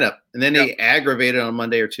the lineup, and then they aggravate it on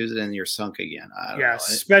Monday or Tuesday, and you're sunk again. I don't know.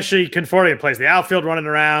 Especially Conforto plays the outfield, running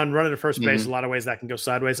around, running to first base. A lot of ways that can go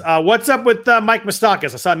sideways. What's up with Mike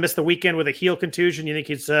Moustakas? I saw him miss the weekend with a heel contusion. You think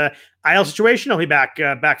it's an IL situation? Or will he back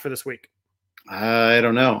for this week? I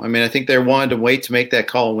don't know. I mean, I think they wanted to wait to make that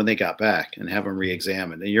call when they got back and have them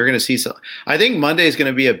re-examined. And you're going to see some. I think Monday is going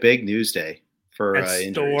to be a big news day for injuries.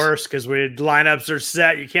 It's the worst because lineups are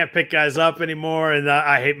set. You can't pick guys up anymore, and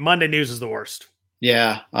I hate Monday news is the worst.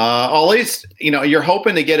 Yeah, at least you're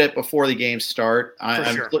hoping to get it before the games start.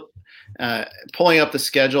 I'm pulling up the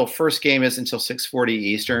schedule. First game is until 6:40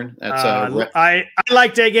 Eastern. That's I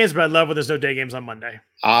like day games, but I love when there's no day games on Monday.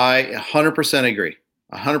 I 100% agree.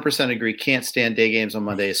 100% agree. Can't stand day games on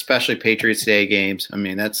Monday, especially Patriots day games. I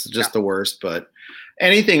mean, that's just the worst. But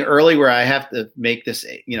anything early where I have to make this,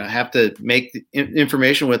 have to make the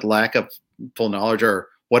information with lack of full knowledge or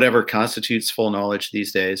whatever constitutes full knowledge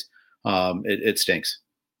these days, it stinks.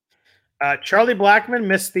 Charlie Blackmon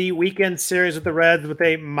missed the weekend series with the Reds with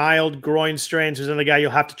a mild groin strain. So he's another guy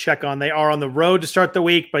you'll have to check on. They are on the road to start the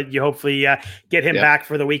week, but you hopefully get him back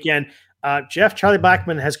for the weekend. Jeff, Charlie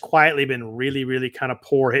Blackmon has quietly been really, really kind of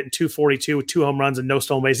poor, hitting 242 with 2 home runs and no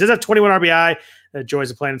stolen bases. He does have 21 RBI.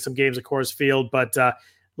 Joys of playing in some games at Coors Field, but a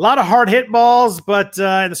lot of hard hit balls, but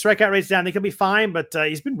and the strikeout rate's down. They could be fine, but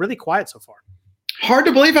he's been really quiet so far. Hard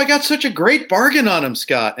to believe I got such a great bargain on him,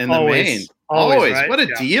 Scott, in the main. Always. Right? What a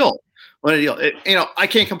deal. What a deal. I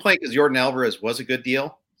can't complain because Jordan Alvarez was a good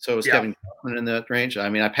deal. So was Kevin Kaufman in that range. I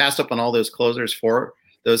mean, I passed up on all those closers for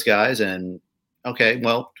those guys. And, okay,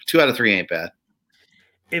 well, 2 out of 3 ain't bad.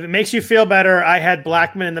 If it makes you feel better, I had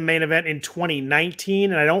Blackmon in the main event in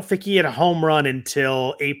 2019, and I don't think he had a home run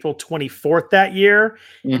until April 24th that year.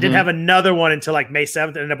 He didn't have another one until like May 7th,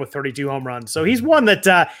 and ended up with 32 home runs. So he's one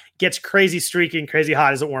that gets crazy streaky and crazy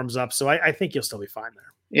hot as it warms up. So I think you'll still be fine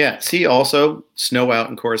there. Yeah. See, also snow out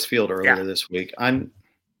in Coors Field earlier this week.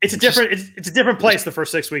 It's a different place the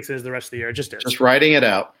first 6 weeks as the rest of the year. It just is. Just riding it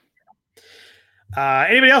out.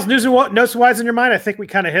 Anybody else notes-wise in your mind? I think we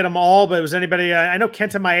kind of hit them all, but was anybody? I know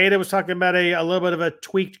Kenta Maeda was talking about a little bit of a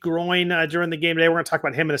tweaked groin during the game today. We're going to talk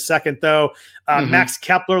about him in a second, though. Max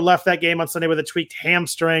Kepler left that game on Sunday with a tweaked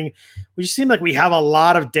hamstring. We just seem like we have a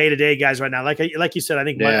lot of day-to-day guys right now. Like you said, I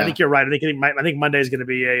think you're right. I think Monday is going to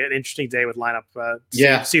be an interesting day with lineup.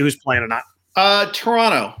 See who's playing or not.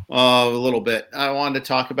 Toronto, a little bit. I wanted to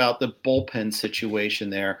talk about the bullpen situation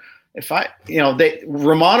there.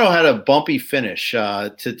 Romano had a bumpy finish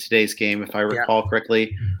to today's game, if I recall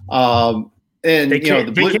correctly. They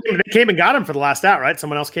came and got him for the last out, right?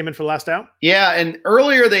 Someone else came in for the last out. Yeah, and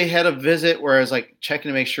earlier they had a visit where I was like checking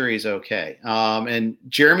to make sure he's okay. And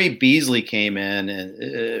Jeremy Beasley came in, and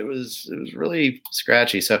it was really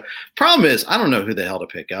scratchy. So problem is, I don't know who the hell to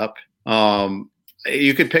pick up.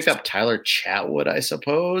 You could pick up Tyler Chatwood, I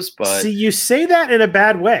suppose, but see, you say that in a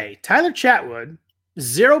bad way. Tyler Chatwood.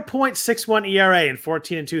 0.61 ERA in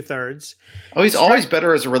 14 2/3. Oh, he's always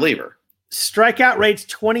better as a reliever. Strikeout rate's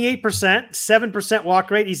 28%, 7% walk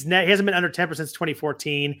rate. He hasn't been under 10% since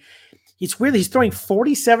 2014. It's weird. He's throwing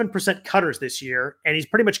 47% cutters this year, and he's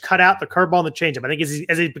pretty much cut out the curveball and the changeup. I think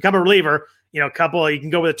as he's become a reliever, you can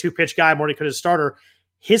go with a 2-pitch guy more than he could as a starter.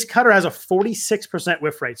 His cutter has a 46%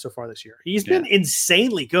 whiff rate so far this year. He's been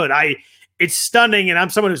insanely good. It's stunning, and I'm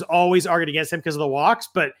someone who's always argued against him because of the walks,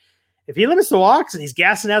 but if he limits the walks and he's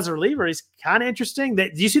gassing as a reliever, he's kind of interesting. Do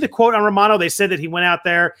you see the quote on Romano? They said that he went out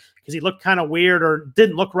there because he looked kind of weird or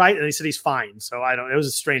didn't look right, and he said he's fine. So it was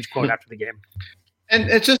a strange quote after the game. And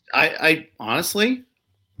it's just, I honestly,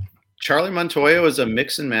 Charlie Montoyo is a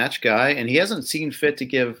mix and match guy, and he hasn't seen fit to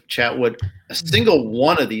give Chatwood a single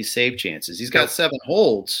one of these save chances. He's got 7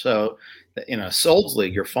 holds, so in a Souls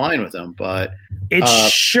league, you're fine with him. But it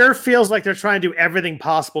sure feels like they're trying to do everything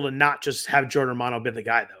possible to not just have Jordan Romano be the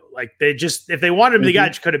guy, though. Like if they wanted him, the guy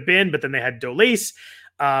could have been, but then they had Dolis.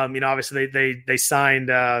 Obviously they signed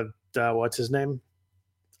what's his name?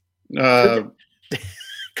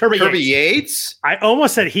 Kirby Yates. I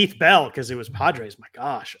almost said Heath Bell because it was Padres. My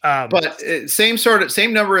gosh. But same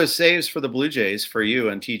number of saves for the Blue Jays for you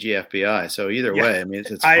and TGFBI. So either way, I mean,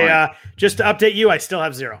 it's fine. Just to update you, I still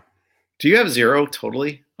have 0. Do you have 0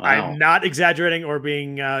 totally? Wow. I'm not exaggerating or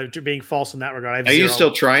being false in that regard. Are you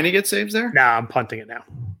still trying to get saves there? No, I'm punting it now.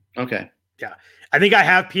 Okay. Yeah. I think I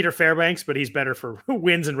have Peter Fairbanks, but he's better for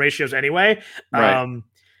wins and ratios anyway. Right.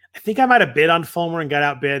 I think I might have bid on Fulmer and got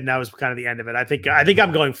outbid, and that was kind of the end of it. I think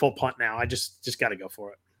I'm going full punt now. I just got to go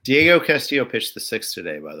for it. Diego Castillo pitched the 6th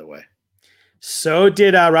today, by the way. So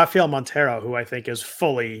did Rafael Montero, who I think is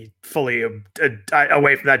fully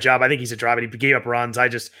away from that job. I think he's a drop, and he gave up runs.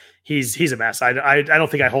 He's a mess. I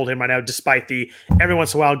don't think I hold him right now, despite the every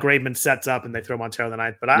once in a while Graveman sets up and they throw Montero the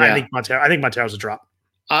 9th. But I think Montero's a drop.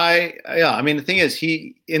 I mean, the thing is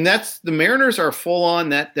that's the Mariners are full on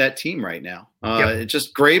that team right now. It's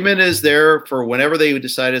just Graveman is there for whenever they would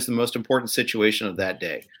decide is the most important situation of that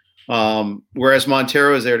day. Whereas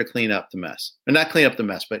Montero is there to clean up the mess, or not clean up the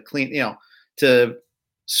mess, but to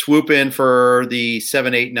swoop in for the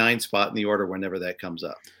 7, 8, 9 spot in the order whenever that comes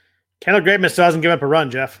up. Kendall Graveman still hasn't given up a run,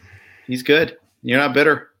 Jeff. He's good. You're not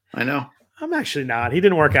bitter. I know. I'm actually not. He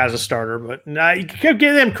didn't work out as a starter, but you could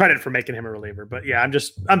give him credit for making him a reliever. But yeah,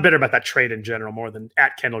 I'm bitter about that trade in general more than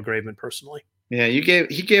at Kendall Graveman personally. Yeah, he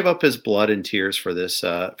gave up his blood and tears for this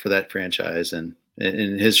for that franchise and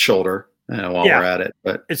in his shoulder while we're at it.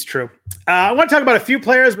 But it's true. I want to talk about a few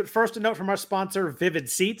players, but first a note from our sponsor, Vivid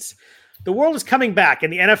Seats. The world is coming back,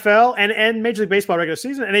 and the NFL and Major League Baseball regular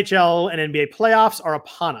season, NHL, and NBA playoffs are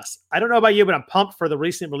upon us. I don't know about you, but I'm pumped for the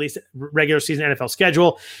recent released regular season NFL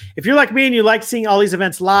schedule. If you're like me and you like seeing all these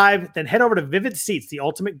events live, then head over to Vivid Seats, the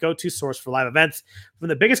ultimate go-to source for live events. From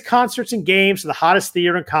the biggest concerts and games to the hottest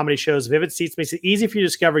theater and comedy shows, Vivid Seats makes it easy for you to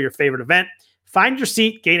discover your favorite event. Find your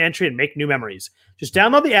seat, gain entry, and make new memories. Just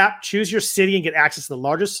download the app, choose your city, and get access to the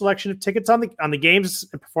largest selection of tickets on the games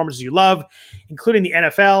and performances you love, including the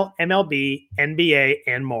NFL, MLB, NBA,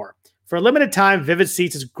 and more. For a limited time, Vivid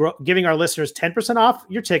Seats is giving our listeners 10% off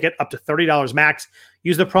your ticket up to $30 max.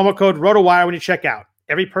 Use the promo code ROTOWIRE when you check out.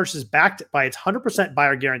 Every purchase is backed by its 100%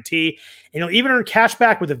 buyer guarantee, and you'll even earn cash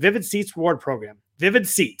back with the Vivid Seats reward program. Vivid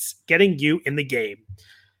Seats, getting you in the game.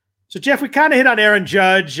 So, Jeff, we kind of hit on Aaron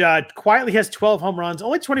Judge. Quietly has 12 home runs,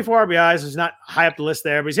 only 24 RBIs. He's not high up the list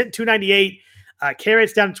there, but he's hitting 298. K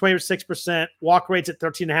rate's down to 26%. Walk rate's at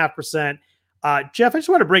 13.5%. Jeff, I just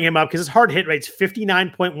want to bring him up because his hard hit rate's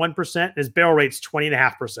 59.1%. And his barrel rate's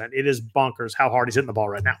 20.5%. It is bonkers how hard he's hitting the ball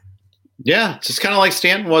right now. Yeah, just kind of like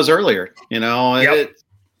Stanton was earlier. Yep.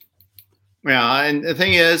 Yeah, and the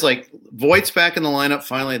thing is, like, Voigt's back in the lineup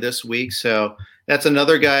finally this week, so that's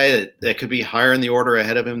another guy that could be higher in the order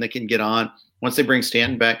ahead of him that can get on once they bring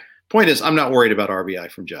Stanton back. Point is, I'm not worried about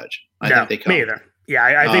RBI from Judge. I think they come. Me either. Yeah,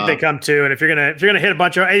 I think they come too. And if you're gonna hit a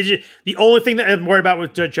bunch of, the only thing that I'm worried about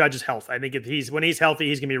with Judge is health. I think when he's healthy,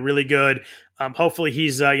 he's gonna be really good. Hopefully,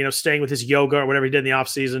 he's staying with his yoga or whatever he did in the off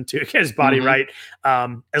season to get his body right.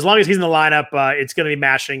 As long as he's in the lineup, it's gonna be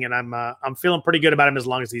mashing, and I'm feeling pretty good about him as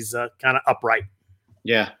long as he's kind of upright.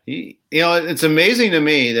 Yeah, it's amazing to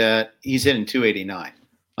me that he's hitting 289.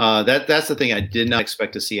 That's the thing I did not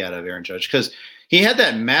expect to see out of Aaron Judge, because he had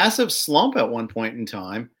that massive slump at one point in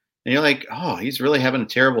time. And you're like, oh, he's really having a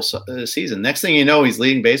terrible season. Next thing you know, he's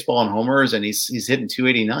leading baseball in homers, and he's hitting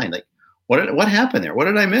 289. Like, what happened there? What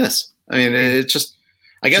did I miss? I mean, it's just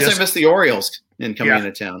 – I guess I missed the Orioles in coming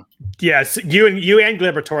into town. Yes, you and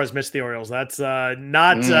Gleyber Torres missed the Orioles. That's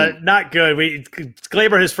not good.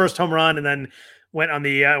 Gleyber, his first home run, and then went on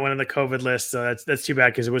the COVID list. So that's too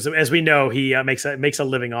bad, because it was, as we know, he makes a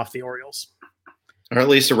living off the Orioles. Or at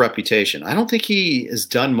least a reputation. I don't think he has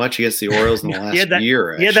done much against the Orioles in the last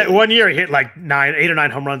year. Actually. Yeah, that 1 year he hit like 8 or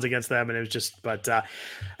 9 home runs against them, and it was just. But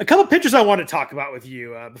a couple pitchers I want to talk about with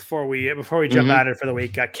you before we jump at it for the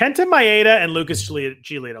week. Kenta Maeda and Lucas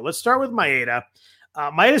Giolito. Let's start with Maeda.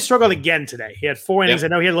 Maeda struggled again today. He had 4 innings.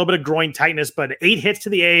 Yep. I know he had a little bit of groin tightness, but 8 hits to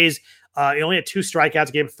the A's. He only had 2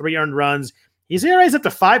 strikeouts, gave 3 earned runs. His ERA is up to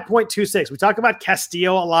 5.26. We talk about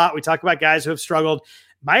Castillo a lot. We talk about guys who have struggled.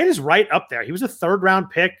 Maeda's right up there. He was a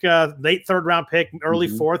third-round pick, late third-round pick, early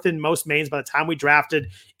fourth in most mains by the time we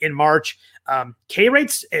drafted in March. K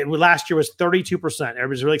rates last year was 32%.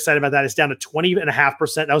 Everybody's really excited about that. It's down to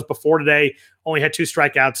 20.5%. That was before today. Only had 2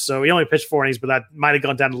 strikeouts, so he only pitched 4 innings, but that might have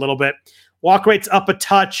gone down a little bit. Walk rate's up a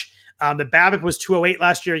touch. The BABIP was 208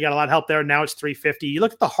 last year. He got a lot of help there. Now it's 350. You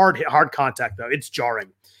look at the hard contact, though. It's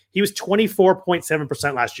jarring. He was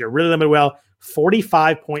 24.7% last year. Really limited well.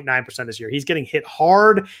 45.9% this year. He's getting hit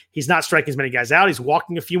hard. He's not striking as many guys out. He's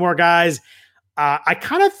walking a few more guys. I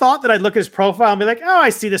kind of thought that I'd look at his profile and be like, oh,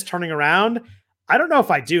 I see this turning around. I don't know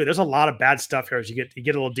if I do. There's a lot of bad stuff here as you get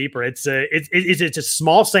a little deeper. It's a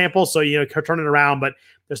small sample, so turn it around, but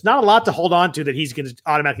there's not a lot to hold on to that he's going to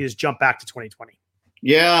automatically just jump back to 2020.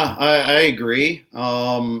 Yeah, I agree.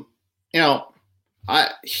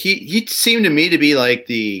 He seemed to me to be like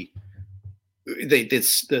the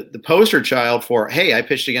poster child for, hey, I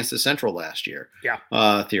pitched against the Central last year.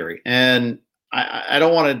 Theory. And I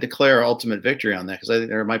don't want to declare ultimate victory on that, because I think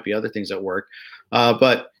there might be other things at work.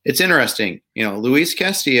 But it's interesting. Luis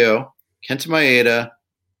Castillo, Kenta Maeda,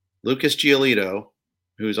 Lucas Giolito,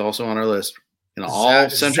 who's also on our list, all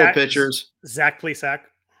Central pitchers. Zach Plesac.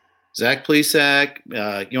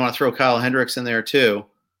 You want to throw Kyle Hendricks in there too.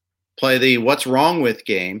 Play the what's wrong with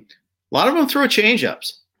game. A lot of them throw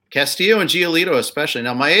changeups. Castillo and Giolito especially.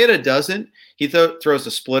 Now, Maeda doesn't. He throws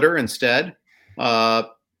a splitter instead.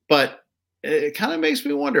 But it kind of makes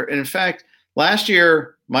me wonder. And in fact, last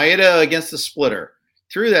year, Maeda against the splitter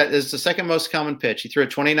threw that as the second most common pitch. He threw it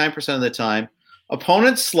 29% of the time.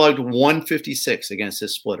 Opponents slugged 156 against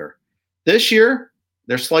his splitter. This year,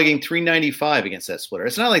 they're slugging 395 against that splitter.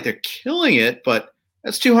 It's not like they're killing it, but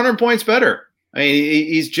that's 200 points better. I mean,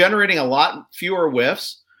 he's generating a lot fewer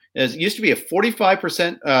whiffs. It used to be a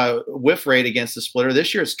 45% whiff rate against the splitter.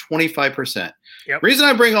 This year it's 25%. Yep. Reason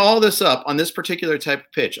I bring all this up on this particular type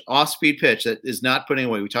of pitch, off-speed pitch that is not putting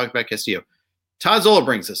away. We talked about Castillo. Todd Zola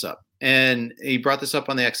brings this up, and he brought this up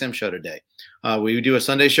on the XM show today. We do a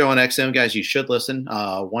Sunday show on XM, guys. You should listen,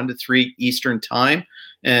 1 to 3 Eastern time.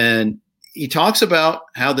 And he talks about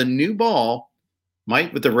how the new ball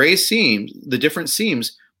might, with the raised seams, the different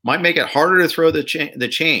seams, might make it harder to throw the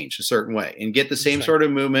change a certain way and get the same sort of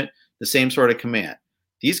movement, the same sort of command.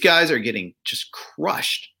 These guys are getting just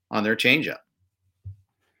crushed on their changeup.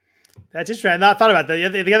 That's interesting. I thought about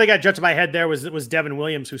that. The other guy jumped to my head there was Devin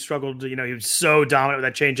Williams, who struggled. He was so dominant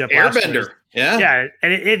with that changeup. Airbender. Yeah.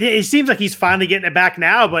 And it seems like he's finally getting it back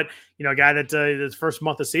now, but a guy that the first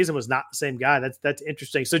month of the season was not the same guy. That's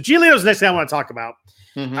interesting. So Giolito's the next guy I want to talk about.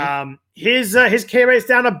 Mm-hmm. His K rate's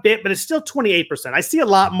down a bit, but it's still 28%. I see a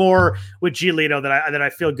lot more with Giolito that I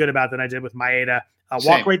feel good about than I did with Maeda.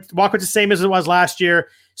 Walk rate's the same as it was last year.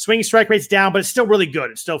 Swinging strike rate's down, but it's still really good.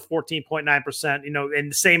 It's still 14.9%,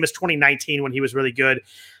 and the same as 2019 when he was really good.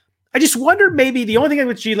 I just wondered, maybe the only thing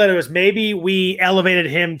with Giolito is maybe we elevated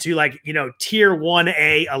him to tier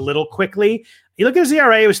 1A a little quickly. You look at his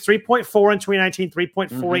ERA, it was 3.4 in 2019,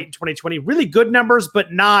 3.48 in 2020. Really good numbers,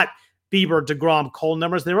 but not Bieber, DeGrom, Cole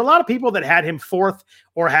numbers. There were a lot of people that had him fourth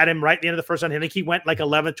or had him right at the end of the first round. I think he went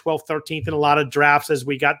 11th, 12th, 13th in a lot of drafts as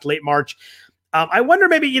we got late March. I wonder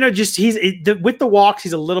maybe, with the walks,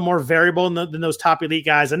 he's a little more variable than those top elite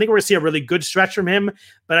guys. I think we're going to see a really good stretch from him,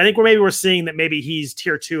 but I think we're seeing that maybe he's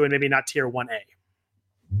tier 2 and maybe not tier 1A.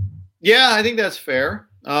 Yeah, I think that's fair.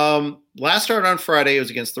 Last start on Friday, it was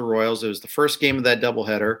against the Royals. It was the first game of that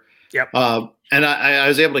doubleheader. Yep. And I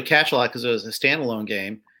was able to catch a lot because it was a standalone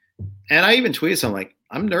game. And I even tweeted something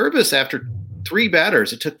I'm nervous after 3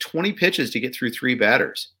 batters. It took 20 pitches to get through 3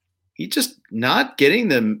 batters. He's just not getting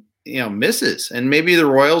them, misses. And maybe the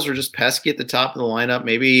Royals are just pesky at the top of the lineup.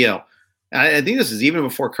 Maybe, I think this is even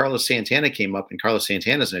before Carlos Santana came up, and Carlos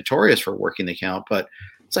Santana is notorious for working the count, but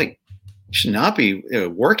it's should not be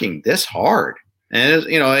working this hard. And,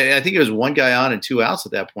 I think it was 1 guy on and 2 outs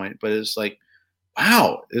at that point, but it's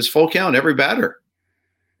wow, it's full count every batter.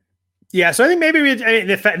 Yeah, so I think maybe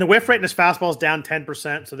the whiff rate in his fastball is down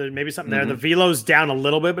 10%, so there's maybe something there. The velo's down a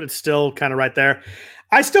little bit, but it's still kind of right there.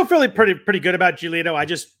 I still feel pretty good about Giolito. I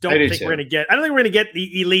just don't think we're going to get. I don't think we're going to get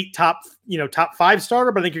the elite top 5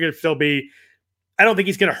 starter, but I think you're going to still be. I don't think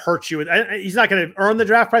he's going to hurt you. He's not going to earn the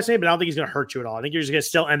draft price, but I don't think he's going to hurt you at all. I think you're just going to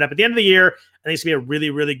still end up at the end of the year. I think it's going to be a really,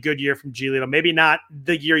 really good year from Giolito. Maybe not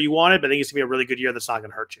the year you wanted, but I think it's going to be a really good year that's not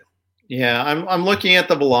going to hurt you. Yeah, I'm looking at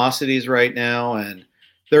the velocities right now, and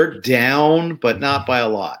they're down, but not by a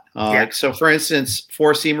lot. So, for instance,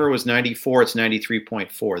 four-seamer was 94. It's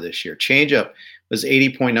 93.4 this year. Changeup was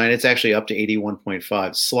 80.9. It's actually up to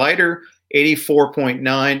 81.5. Slider,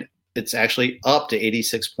 84.9. It's actually up to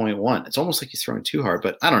 86.1. It's almost like he's throwing too hard,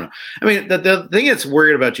 but I don't know. I mean, the thing that's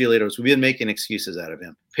worried about Giolito is we've been making excuses out of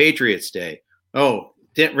him. Patriots Day. Oh,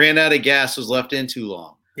 ran out of gas, was left in too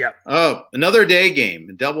long. Yeah. Oh, another day game,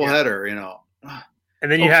 a doubleheader, And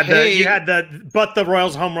then but the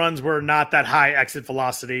Royals home runs were not that high exit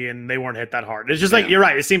velocity and they weren't hit that hard. It's just you're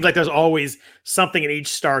right. It seems like there's always something in each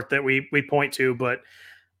start that we point to, but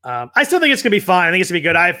I still think it's going to be fine. I think it's going to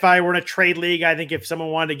be good. If I were in a trade league, I think if someone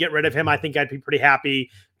wanted to get rid of him, I think I'd be pretty happy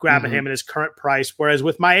grabbing him at his current price. Whereas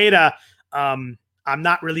with Maeda, I'm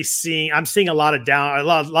not really seeing. I'm seeing a lot of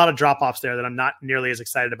drop offs there that I'm not nearly as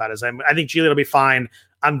excited about as I think Giolito will be fine.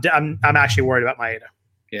 I'm actually worried about Maeda.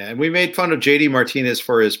 Yeah, and we made fun of JD Martinez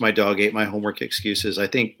for his "my dog ate my homework" excuses. I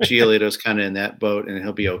think Giolito's kind of in that boat, and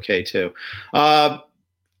he'll be okay too.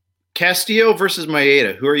 Castillo versus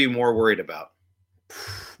Maeda. Who are you more worried about?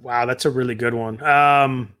 Wow, that's a really good one.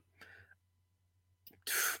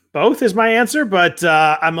 Both is my answer, but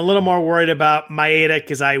I'm a little more worried about Maeda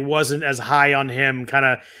because I wasn't as high on him.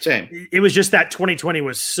 Same. It was just that 2020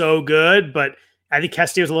 was so good, but I think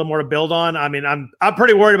Castillo's a little more to build on. I mean, I'm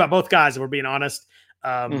pretty worried about both guys, if we're being honest.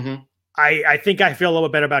 I think I feel a little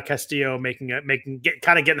bit better about Castillo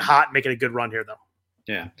getting hot, making a good run here, though.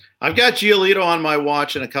 Yeah, I've got Giolito on my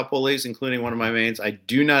watch in a couple of leagues, including one of my mains. I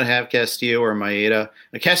do not have Castillo or Maeda.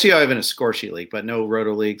 Castillo I have in a score sheet league, but no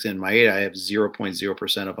roto leagues. And Maeda I have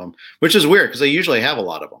 0.0% of them, which is weird because I usually have a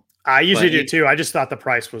lot of them. I usually do too. I just thought the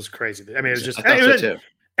price was crazy. I mean, it was just. I thought so too.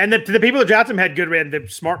 And the people that drafted him had good reasons. The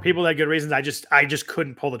smart people had good reasons. I just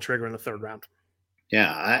couldn't pull the trigger in the third round.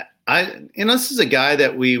 Yeah, this is a guy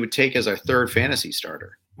that we would take as our third fantasy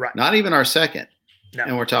starter, right? Not Not even our second. No.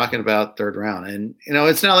 And we're talking about third round. And,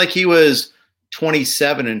 it's not like he was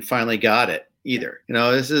 27 and finally got it either.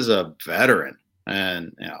 This is a veteran.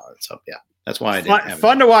 And, that's why I didn't have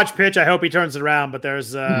fun to watch pitch. I hope he turns it around, but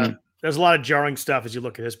there's a lot of jarring stuff as you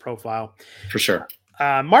look at his profile. For sure.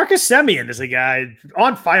 Marcus Semien is a guy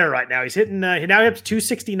on fire right now. He's hitting, he now hits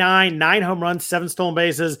 269, 9 home runs, 7 stolen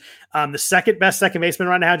bases. The second best second baseman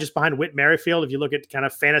right now, just behind Whit Merrifield, if you look at kind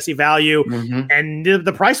of fantasy value. And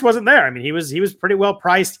the price wasn't there. I mean, he was pretty well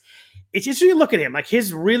priced. It's just, you look at him, like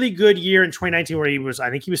his really good year in 2019, where I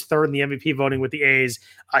think he was third in the MVP voting with the A's.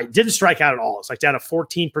 Didn't strike out at all. It's down to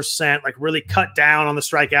 14%, really cut down on the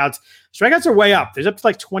strikeouts. Strikeouts are way up. There's up to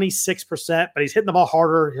like 26%, but he's hitting the ball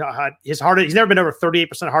harder. He's never been over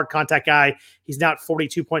 38% hard contact guy. He's now at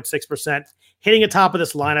 42.6%. Hitting at top of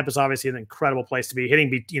this lineup is obviously an incredible place to be.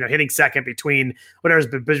 Hitting second between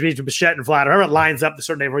between Bichette and Vlad, whoever it lines up the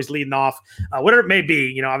certain day where he's leading off, whatever it may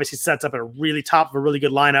be. Obviously sets up at a really top of a really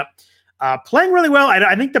good lineup. Playing really well.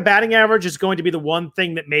 I think the batting average is going to be the one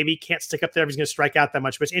thing that maybe can't stick up there if he's going to strike out that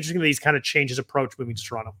much. But it's interesting that he's kind of changed his approach moving to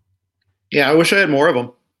Toronto. Yeah, I wish I had more of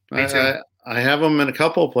them. Me too. I have him in a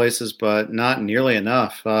couple of places, but not nearly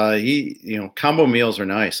enough. Combo meals are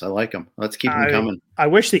nice. I like them. Let's keep them coming. I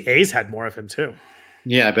wish the A's had more of him too.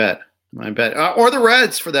 Yeah, I bet. Or the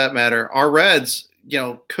Reds, for that matter. Our Reds,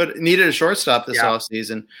 needed a shortstop this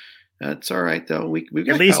offseason. That's all right, though. We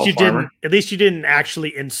got At least you didn't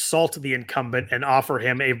actually insult the incumbent and offer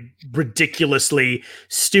him a ridiculously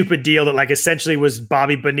stupid deal that, essentially was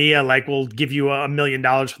Bobby Bonilla. We'll give you $1 million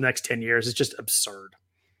for the next 10 years. It's just absurd.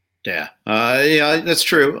 Yeah. That's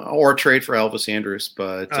true. Or trade for Elvis Andrus,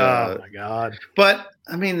 but oh my God. But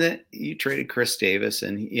I mean, you traded Chris Davis,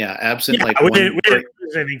 and absent we didn't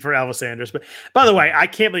lose anything for Elvis Andrus. But by the way, I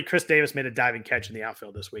can't believe Chris Davis made a diving catch in the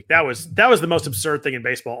outfield this week. That was the most absurd thing in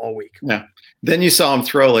baseball all week. Yeah. Then you saw him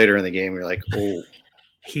throw later in the game. You're like, oh.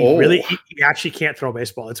 He actually can't throw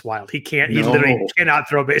baseball. It's wild. He literally cannot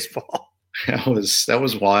throw baseball. That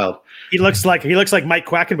was wild. He looks like Mike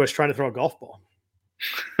Quackenbush trying to throw a golf ball.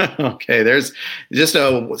 Okay, there's just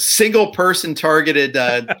a single person targeted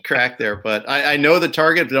crack there, but I know the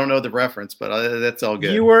target, but don't know the reference. But that's all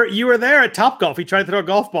good. You were there at Topgolf. He tried to throw a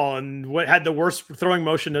golf ball and had the worst throwing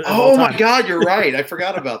motion. Oh my God, you're right. I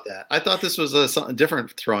forgot about that. I thought this was something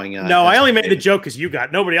different throwing. No, I only made the joke because you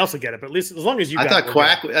got. Nobody else will get it, but at least as long as you. I thought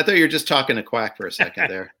Quack. I thought you were just talking to Quack for a second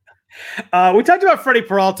there. We talked about Freddie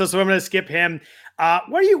Peralta, so I'm going to skip him.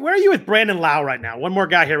 Where are you with Brandon Lau right now? One more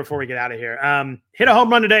guy here before we get out of here. Hit a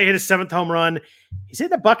home run today, hit his 7th home run. He's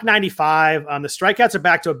hitting $195. The strikeouts are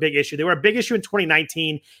back to a big issue. They were a big issue in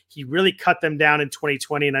 2019. He really cut them down in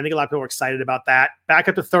 2020, and I think a lot of people were excited about that. Back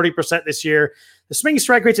up to 30% this year. The swinging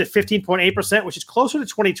strike rate's at 15.8%, which is closer to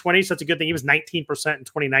 2020, so that's a good thing. He was 19% in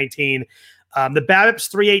 2019. The BABIP's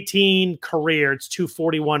 318 career. It's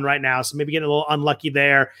 241 right now, so maybe getting a little unlucky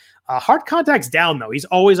there. Hard contact's down, though. He's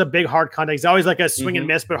always a big hard contact. He's always like a swing and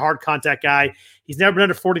miss, but hard contact guy. He's never been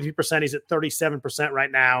under 43%. He's at 37% right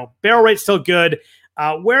now. Barrel rate's still good.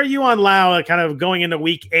 Where are you on Lau kind of going into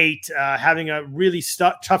week 8, having a really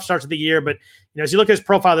tough start to the year? But as you look at his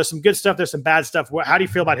profile, there's some good stuff. There's some bad stuff. How do you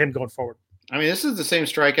feel about him going forward? I mean, this is the same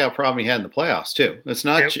strikeout problem he had in the playoffs, too. It's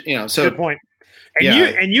not, so good point.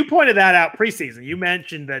 And you pointed that out preseason. You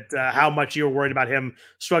mentioned that how much you were worried about him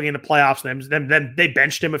struggling in the playoffs. And then they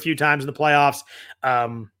benched him a few times in the playoffs.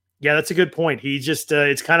 That's a good point. He just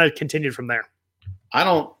it's kind of continued from there. I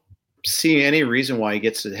don't see any reason why he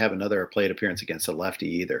gets to have another plate appearance against a lefty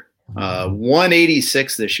either.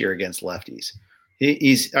 186 this year against lefties.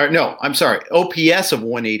 OPS of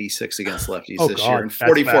 186 against lefties this year and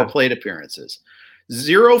 44 plate appearances.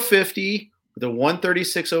 050. The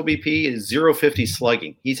 136 OBP is 050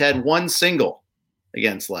 slugging. He's had one single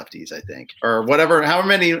against lefties, I think, or whatever. However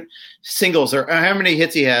many singles or how many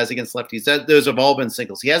hits he has against lefties, those have all been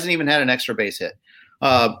singles. He hasn't even had an extra base hit.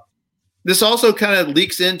 This also kind of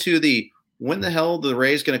leaks into when the hell are the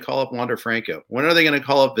Rays going to call up Wander Franco? When are they going to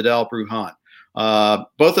call up Vidal Brujan?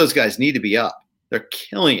 Both those guys need to be up. They're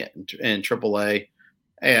killing it in AAA.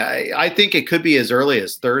 I think it could be as early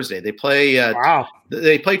as Thursday. They play.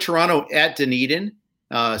 They play Toronto at Dunedin,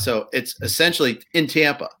 so it's essentially in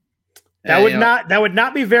Tampa. That would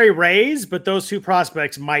not be very Rays, but those two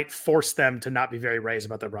prospects might force them to not be very Rays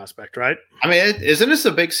about their prospect, right? I mean, isn't this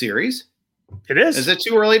a big series? It is. Is it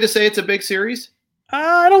too early to say it's a big series?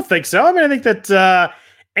 I don't think so. I mean, I think that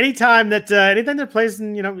anytime that plays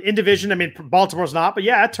in division. I mean, Baltimore's not, but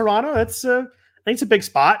at Toronto, I think it's a big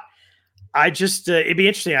spot. It'd be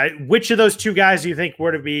interesting. Which of those two guys do you think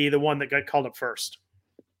were to be the one that got called up first?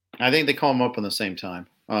 I think they call them up on the same time.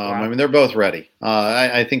 Wow. I mean, they're both ready.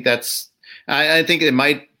 I think I think it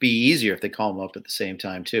might be easier if they call them up at the same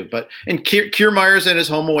time too. And Kiermaier's at his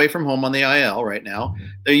home away from home on the IL right now.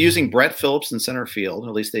 They're using Brett Phillips in center field.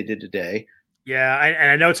 At least they did today. Yeah,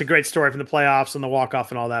 I know it's a great story from the playoffs and the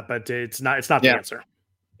walk-off and all that, but it's not the answer.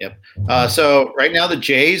 Yep. So right now the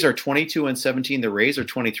Jays are 22-17. The Rays are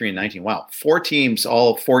 23-19. Wow. 4 teams,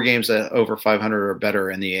 all 4 games over 500 or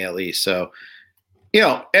better in the AL East. So,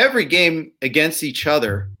 every game against each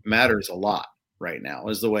other matters a lot right now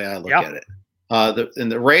is the way I look at it.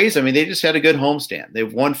 And the Rays, I mean, they just had a good homestand.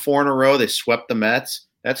 They've won 4 in a row. They swept the Mets.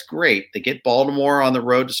 That's great. They get Baltimore on the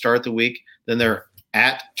road to start the week. Then they're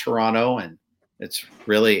at Toronto, and it's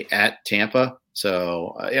really at Tampa.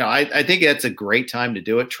 So, I think that's a great time to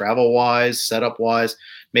do it, travel wise, setup wise.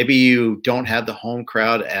 Maybe you don't have the home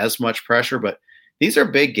crowd as much pressure, but these are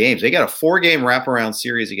big games. They got a 4-game wraparound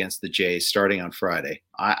series against the Jays starting on Friday.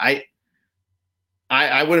 I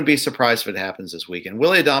wouldn't be surprised if it happens this weekend.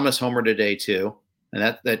 Willy Adames homer today too,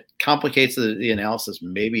 and that complicates the analysis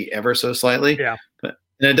maybe ever so slightly. Yeah, but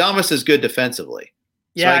Adames is good defensively.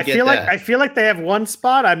 Yeah, so I feel like they have one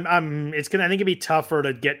spot. I think it'd be tougher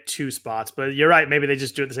to get 2 spots, but you're right. Maybe they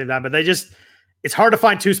just do it at the same time, but it's hard to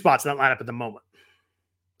find 2 spots in that lineup at the moment.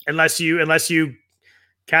 Unless you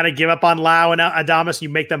kind of give up on Lau and Adames, you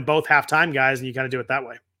make them both halftime guys and you kind of do it that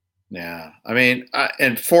way. Yeah. I mean,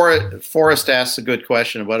 and Forrest asks a good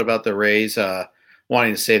question. What about the Rays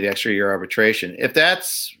wanting to save the extra year arbitration? If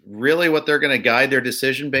that's really what they're going to guide their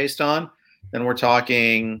decision based on, then we're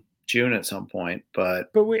talking June at some point, but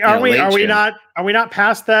are we not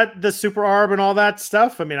past that, the Super Arb and all that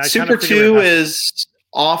stuff? I mean, Super 2 is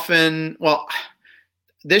often,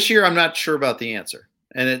 this year I'm not sure about the answer.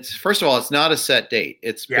 And it's, first of all, it's not a set date.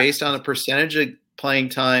 It's based on a percentage of playing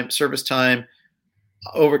time, service time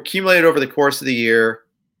accumulated over the course of the year.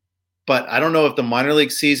 But I don't know if the minor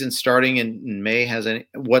league season starting in May has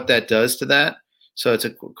what that does to that. So it's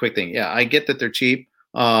a quick thing. Yeah, I get that they're cheap.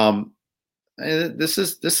 This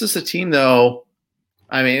is a team though.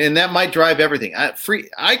 I mean, and that might drive everything. I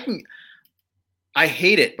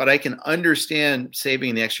hate it, but I can understand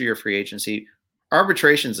saving the extra year free agency.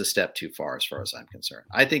 Arbitration is a step too far as far as I'm concerned.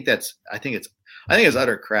 I think it's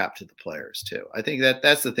utter crap to the players too. I think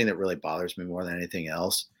that's the thing that really bothers me more than anything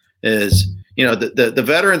else is, the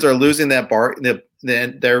veterans are losing that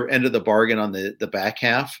their end of the bargain on the back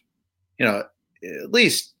half. At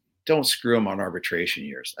least don't screw them on arbitration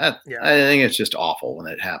years. I think it's just awful when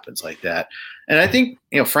it happens like that. And I think,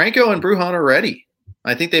 Franco and Brujan are ready.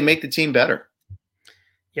 I think they make the team better.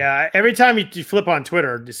 Yeah. Every time you flip on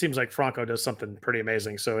Twitter, it seems like Franco does something pretty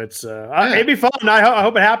amazing. So it's it'd be fun. I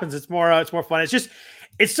hope it happens. It's more fun. It's just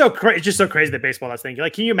so crazy that baseball does things.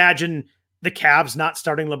 Like, can you imagine the Cavs not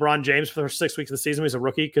starting LeBron James for the first 6 weeks of the season when he's a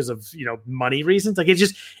rookie because of, money reasons? Like,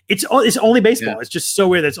 it's only baseball. Yeah. It's just so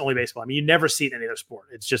weird that it's only baseball. I mean, you never see it in any other sport.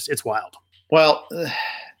 It's wild. Well,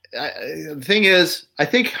 the thing is, I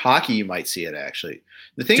think hockey, you might see it actually.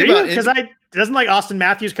 The thing because doesn't like Austin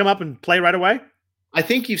Matthews come up and play right away? I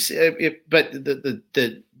think you've seen it, but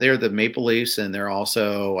they're the Maple Leafs, and they're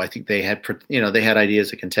also, I think they had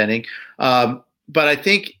ideas of contending. But I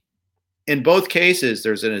think in both cases,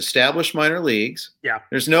 there's an established minor leagues. Yeah.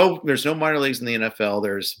 There's no minor leagues in the NFL.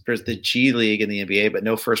 There's the G League in the NBA, but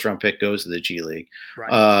no first round pick goes to the G League.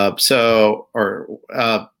 Right. So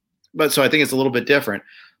I think it's a little bit different.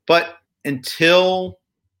 But until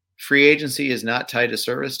free agency is not tied to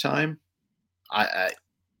service time, I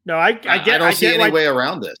don't see any way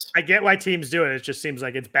around this. I get why teams do it. It just seems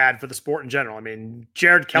like it's bad for the sport in general. I mean,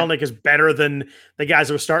 Jared Kelenic is better than the guys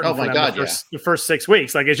who were starting the first 6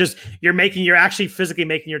 weeks. Like, it's just you're actually physically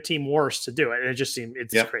making your team worse to do it. And it just seems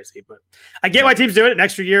crazy. But I get why teams do it. An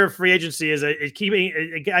extra year of free agency is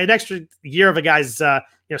keeping an extra year of a guy's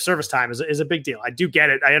service time is a big deal. I do get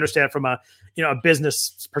it. I understand it from a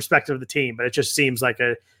business perspective of the team, but it just seems like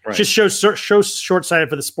it just shows short-sighted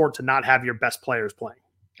for the sport to not have your best players playing.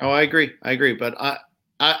 Oh, I agree. But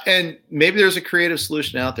and maybe there's a creative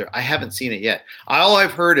solution out there. I haven't seen it yet. All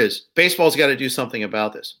I've heard is baseball's got to do something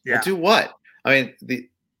about this. Yeah. Well, do what? I mean,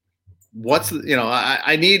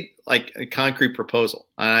 I need like a concrete proposal.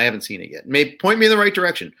 I haven't seen it yet. Maybe point me in the right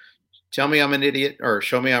direction. Tell me I'm an idiot or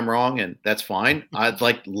show me I'm wrong, and that's fine. I'd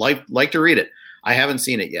like to read it. I haven't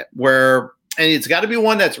seen it yet. And it's got to be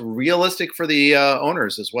one that's realistic for the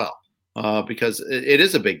owners as well, because it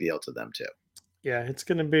is a big deal to them too. Yeah, it's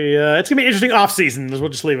gonna be interesting off season. We'll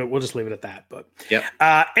just leave it at that. But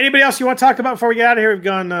anybody else you want to talk about before we get out of here? We've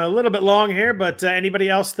gone a little bit long here, but anybody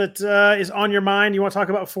else that is on your mind you want to talk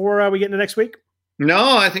about before we get into next week?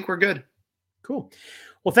 No, I think we're good. Cool.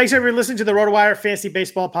 Well, thanks everybody for listening to the RotoWire Fantasy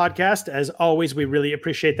Baseball Podcast. As always, we really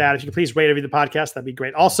appreciate that. If you could please rate and review the podcast, that'd be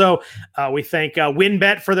great. Also, we thank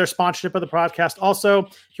WynnBET for their sponsorship of the podcast. Also,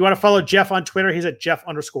 if you want to follow Jeff on Twitter, he's at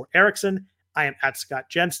Jeff_Erickson. I am at Scott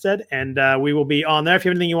Genstead, and we will be on there. If you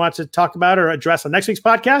have anything you want to talk about or address on next week's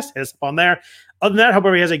podcast, hit us up on there. Other than that, hope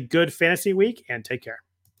everybody has a good fantasy week, and take care.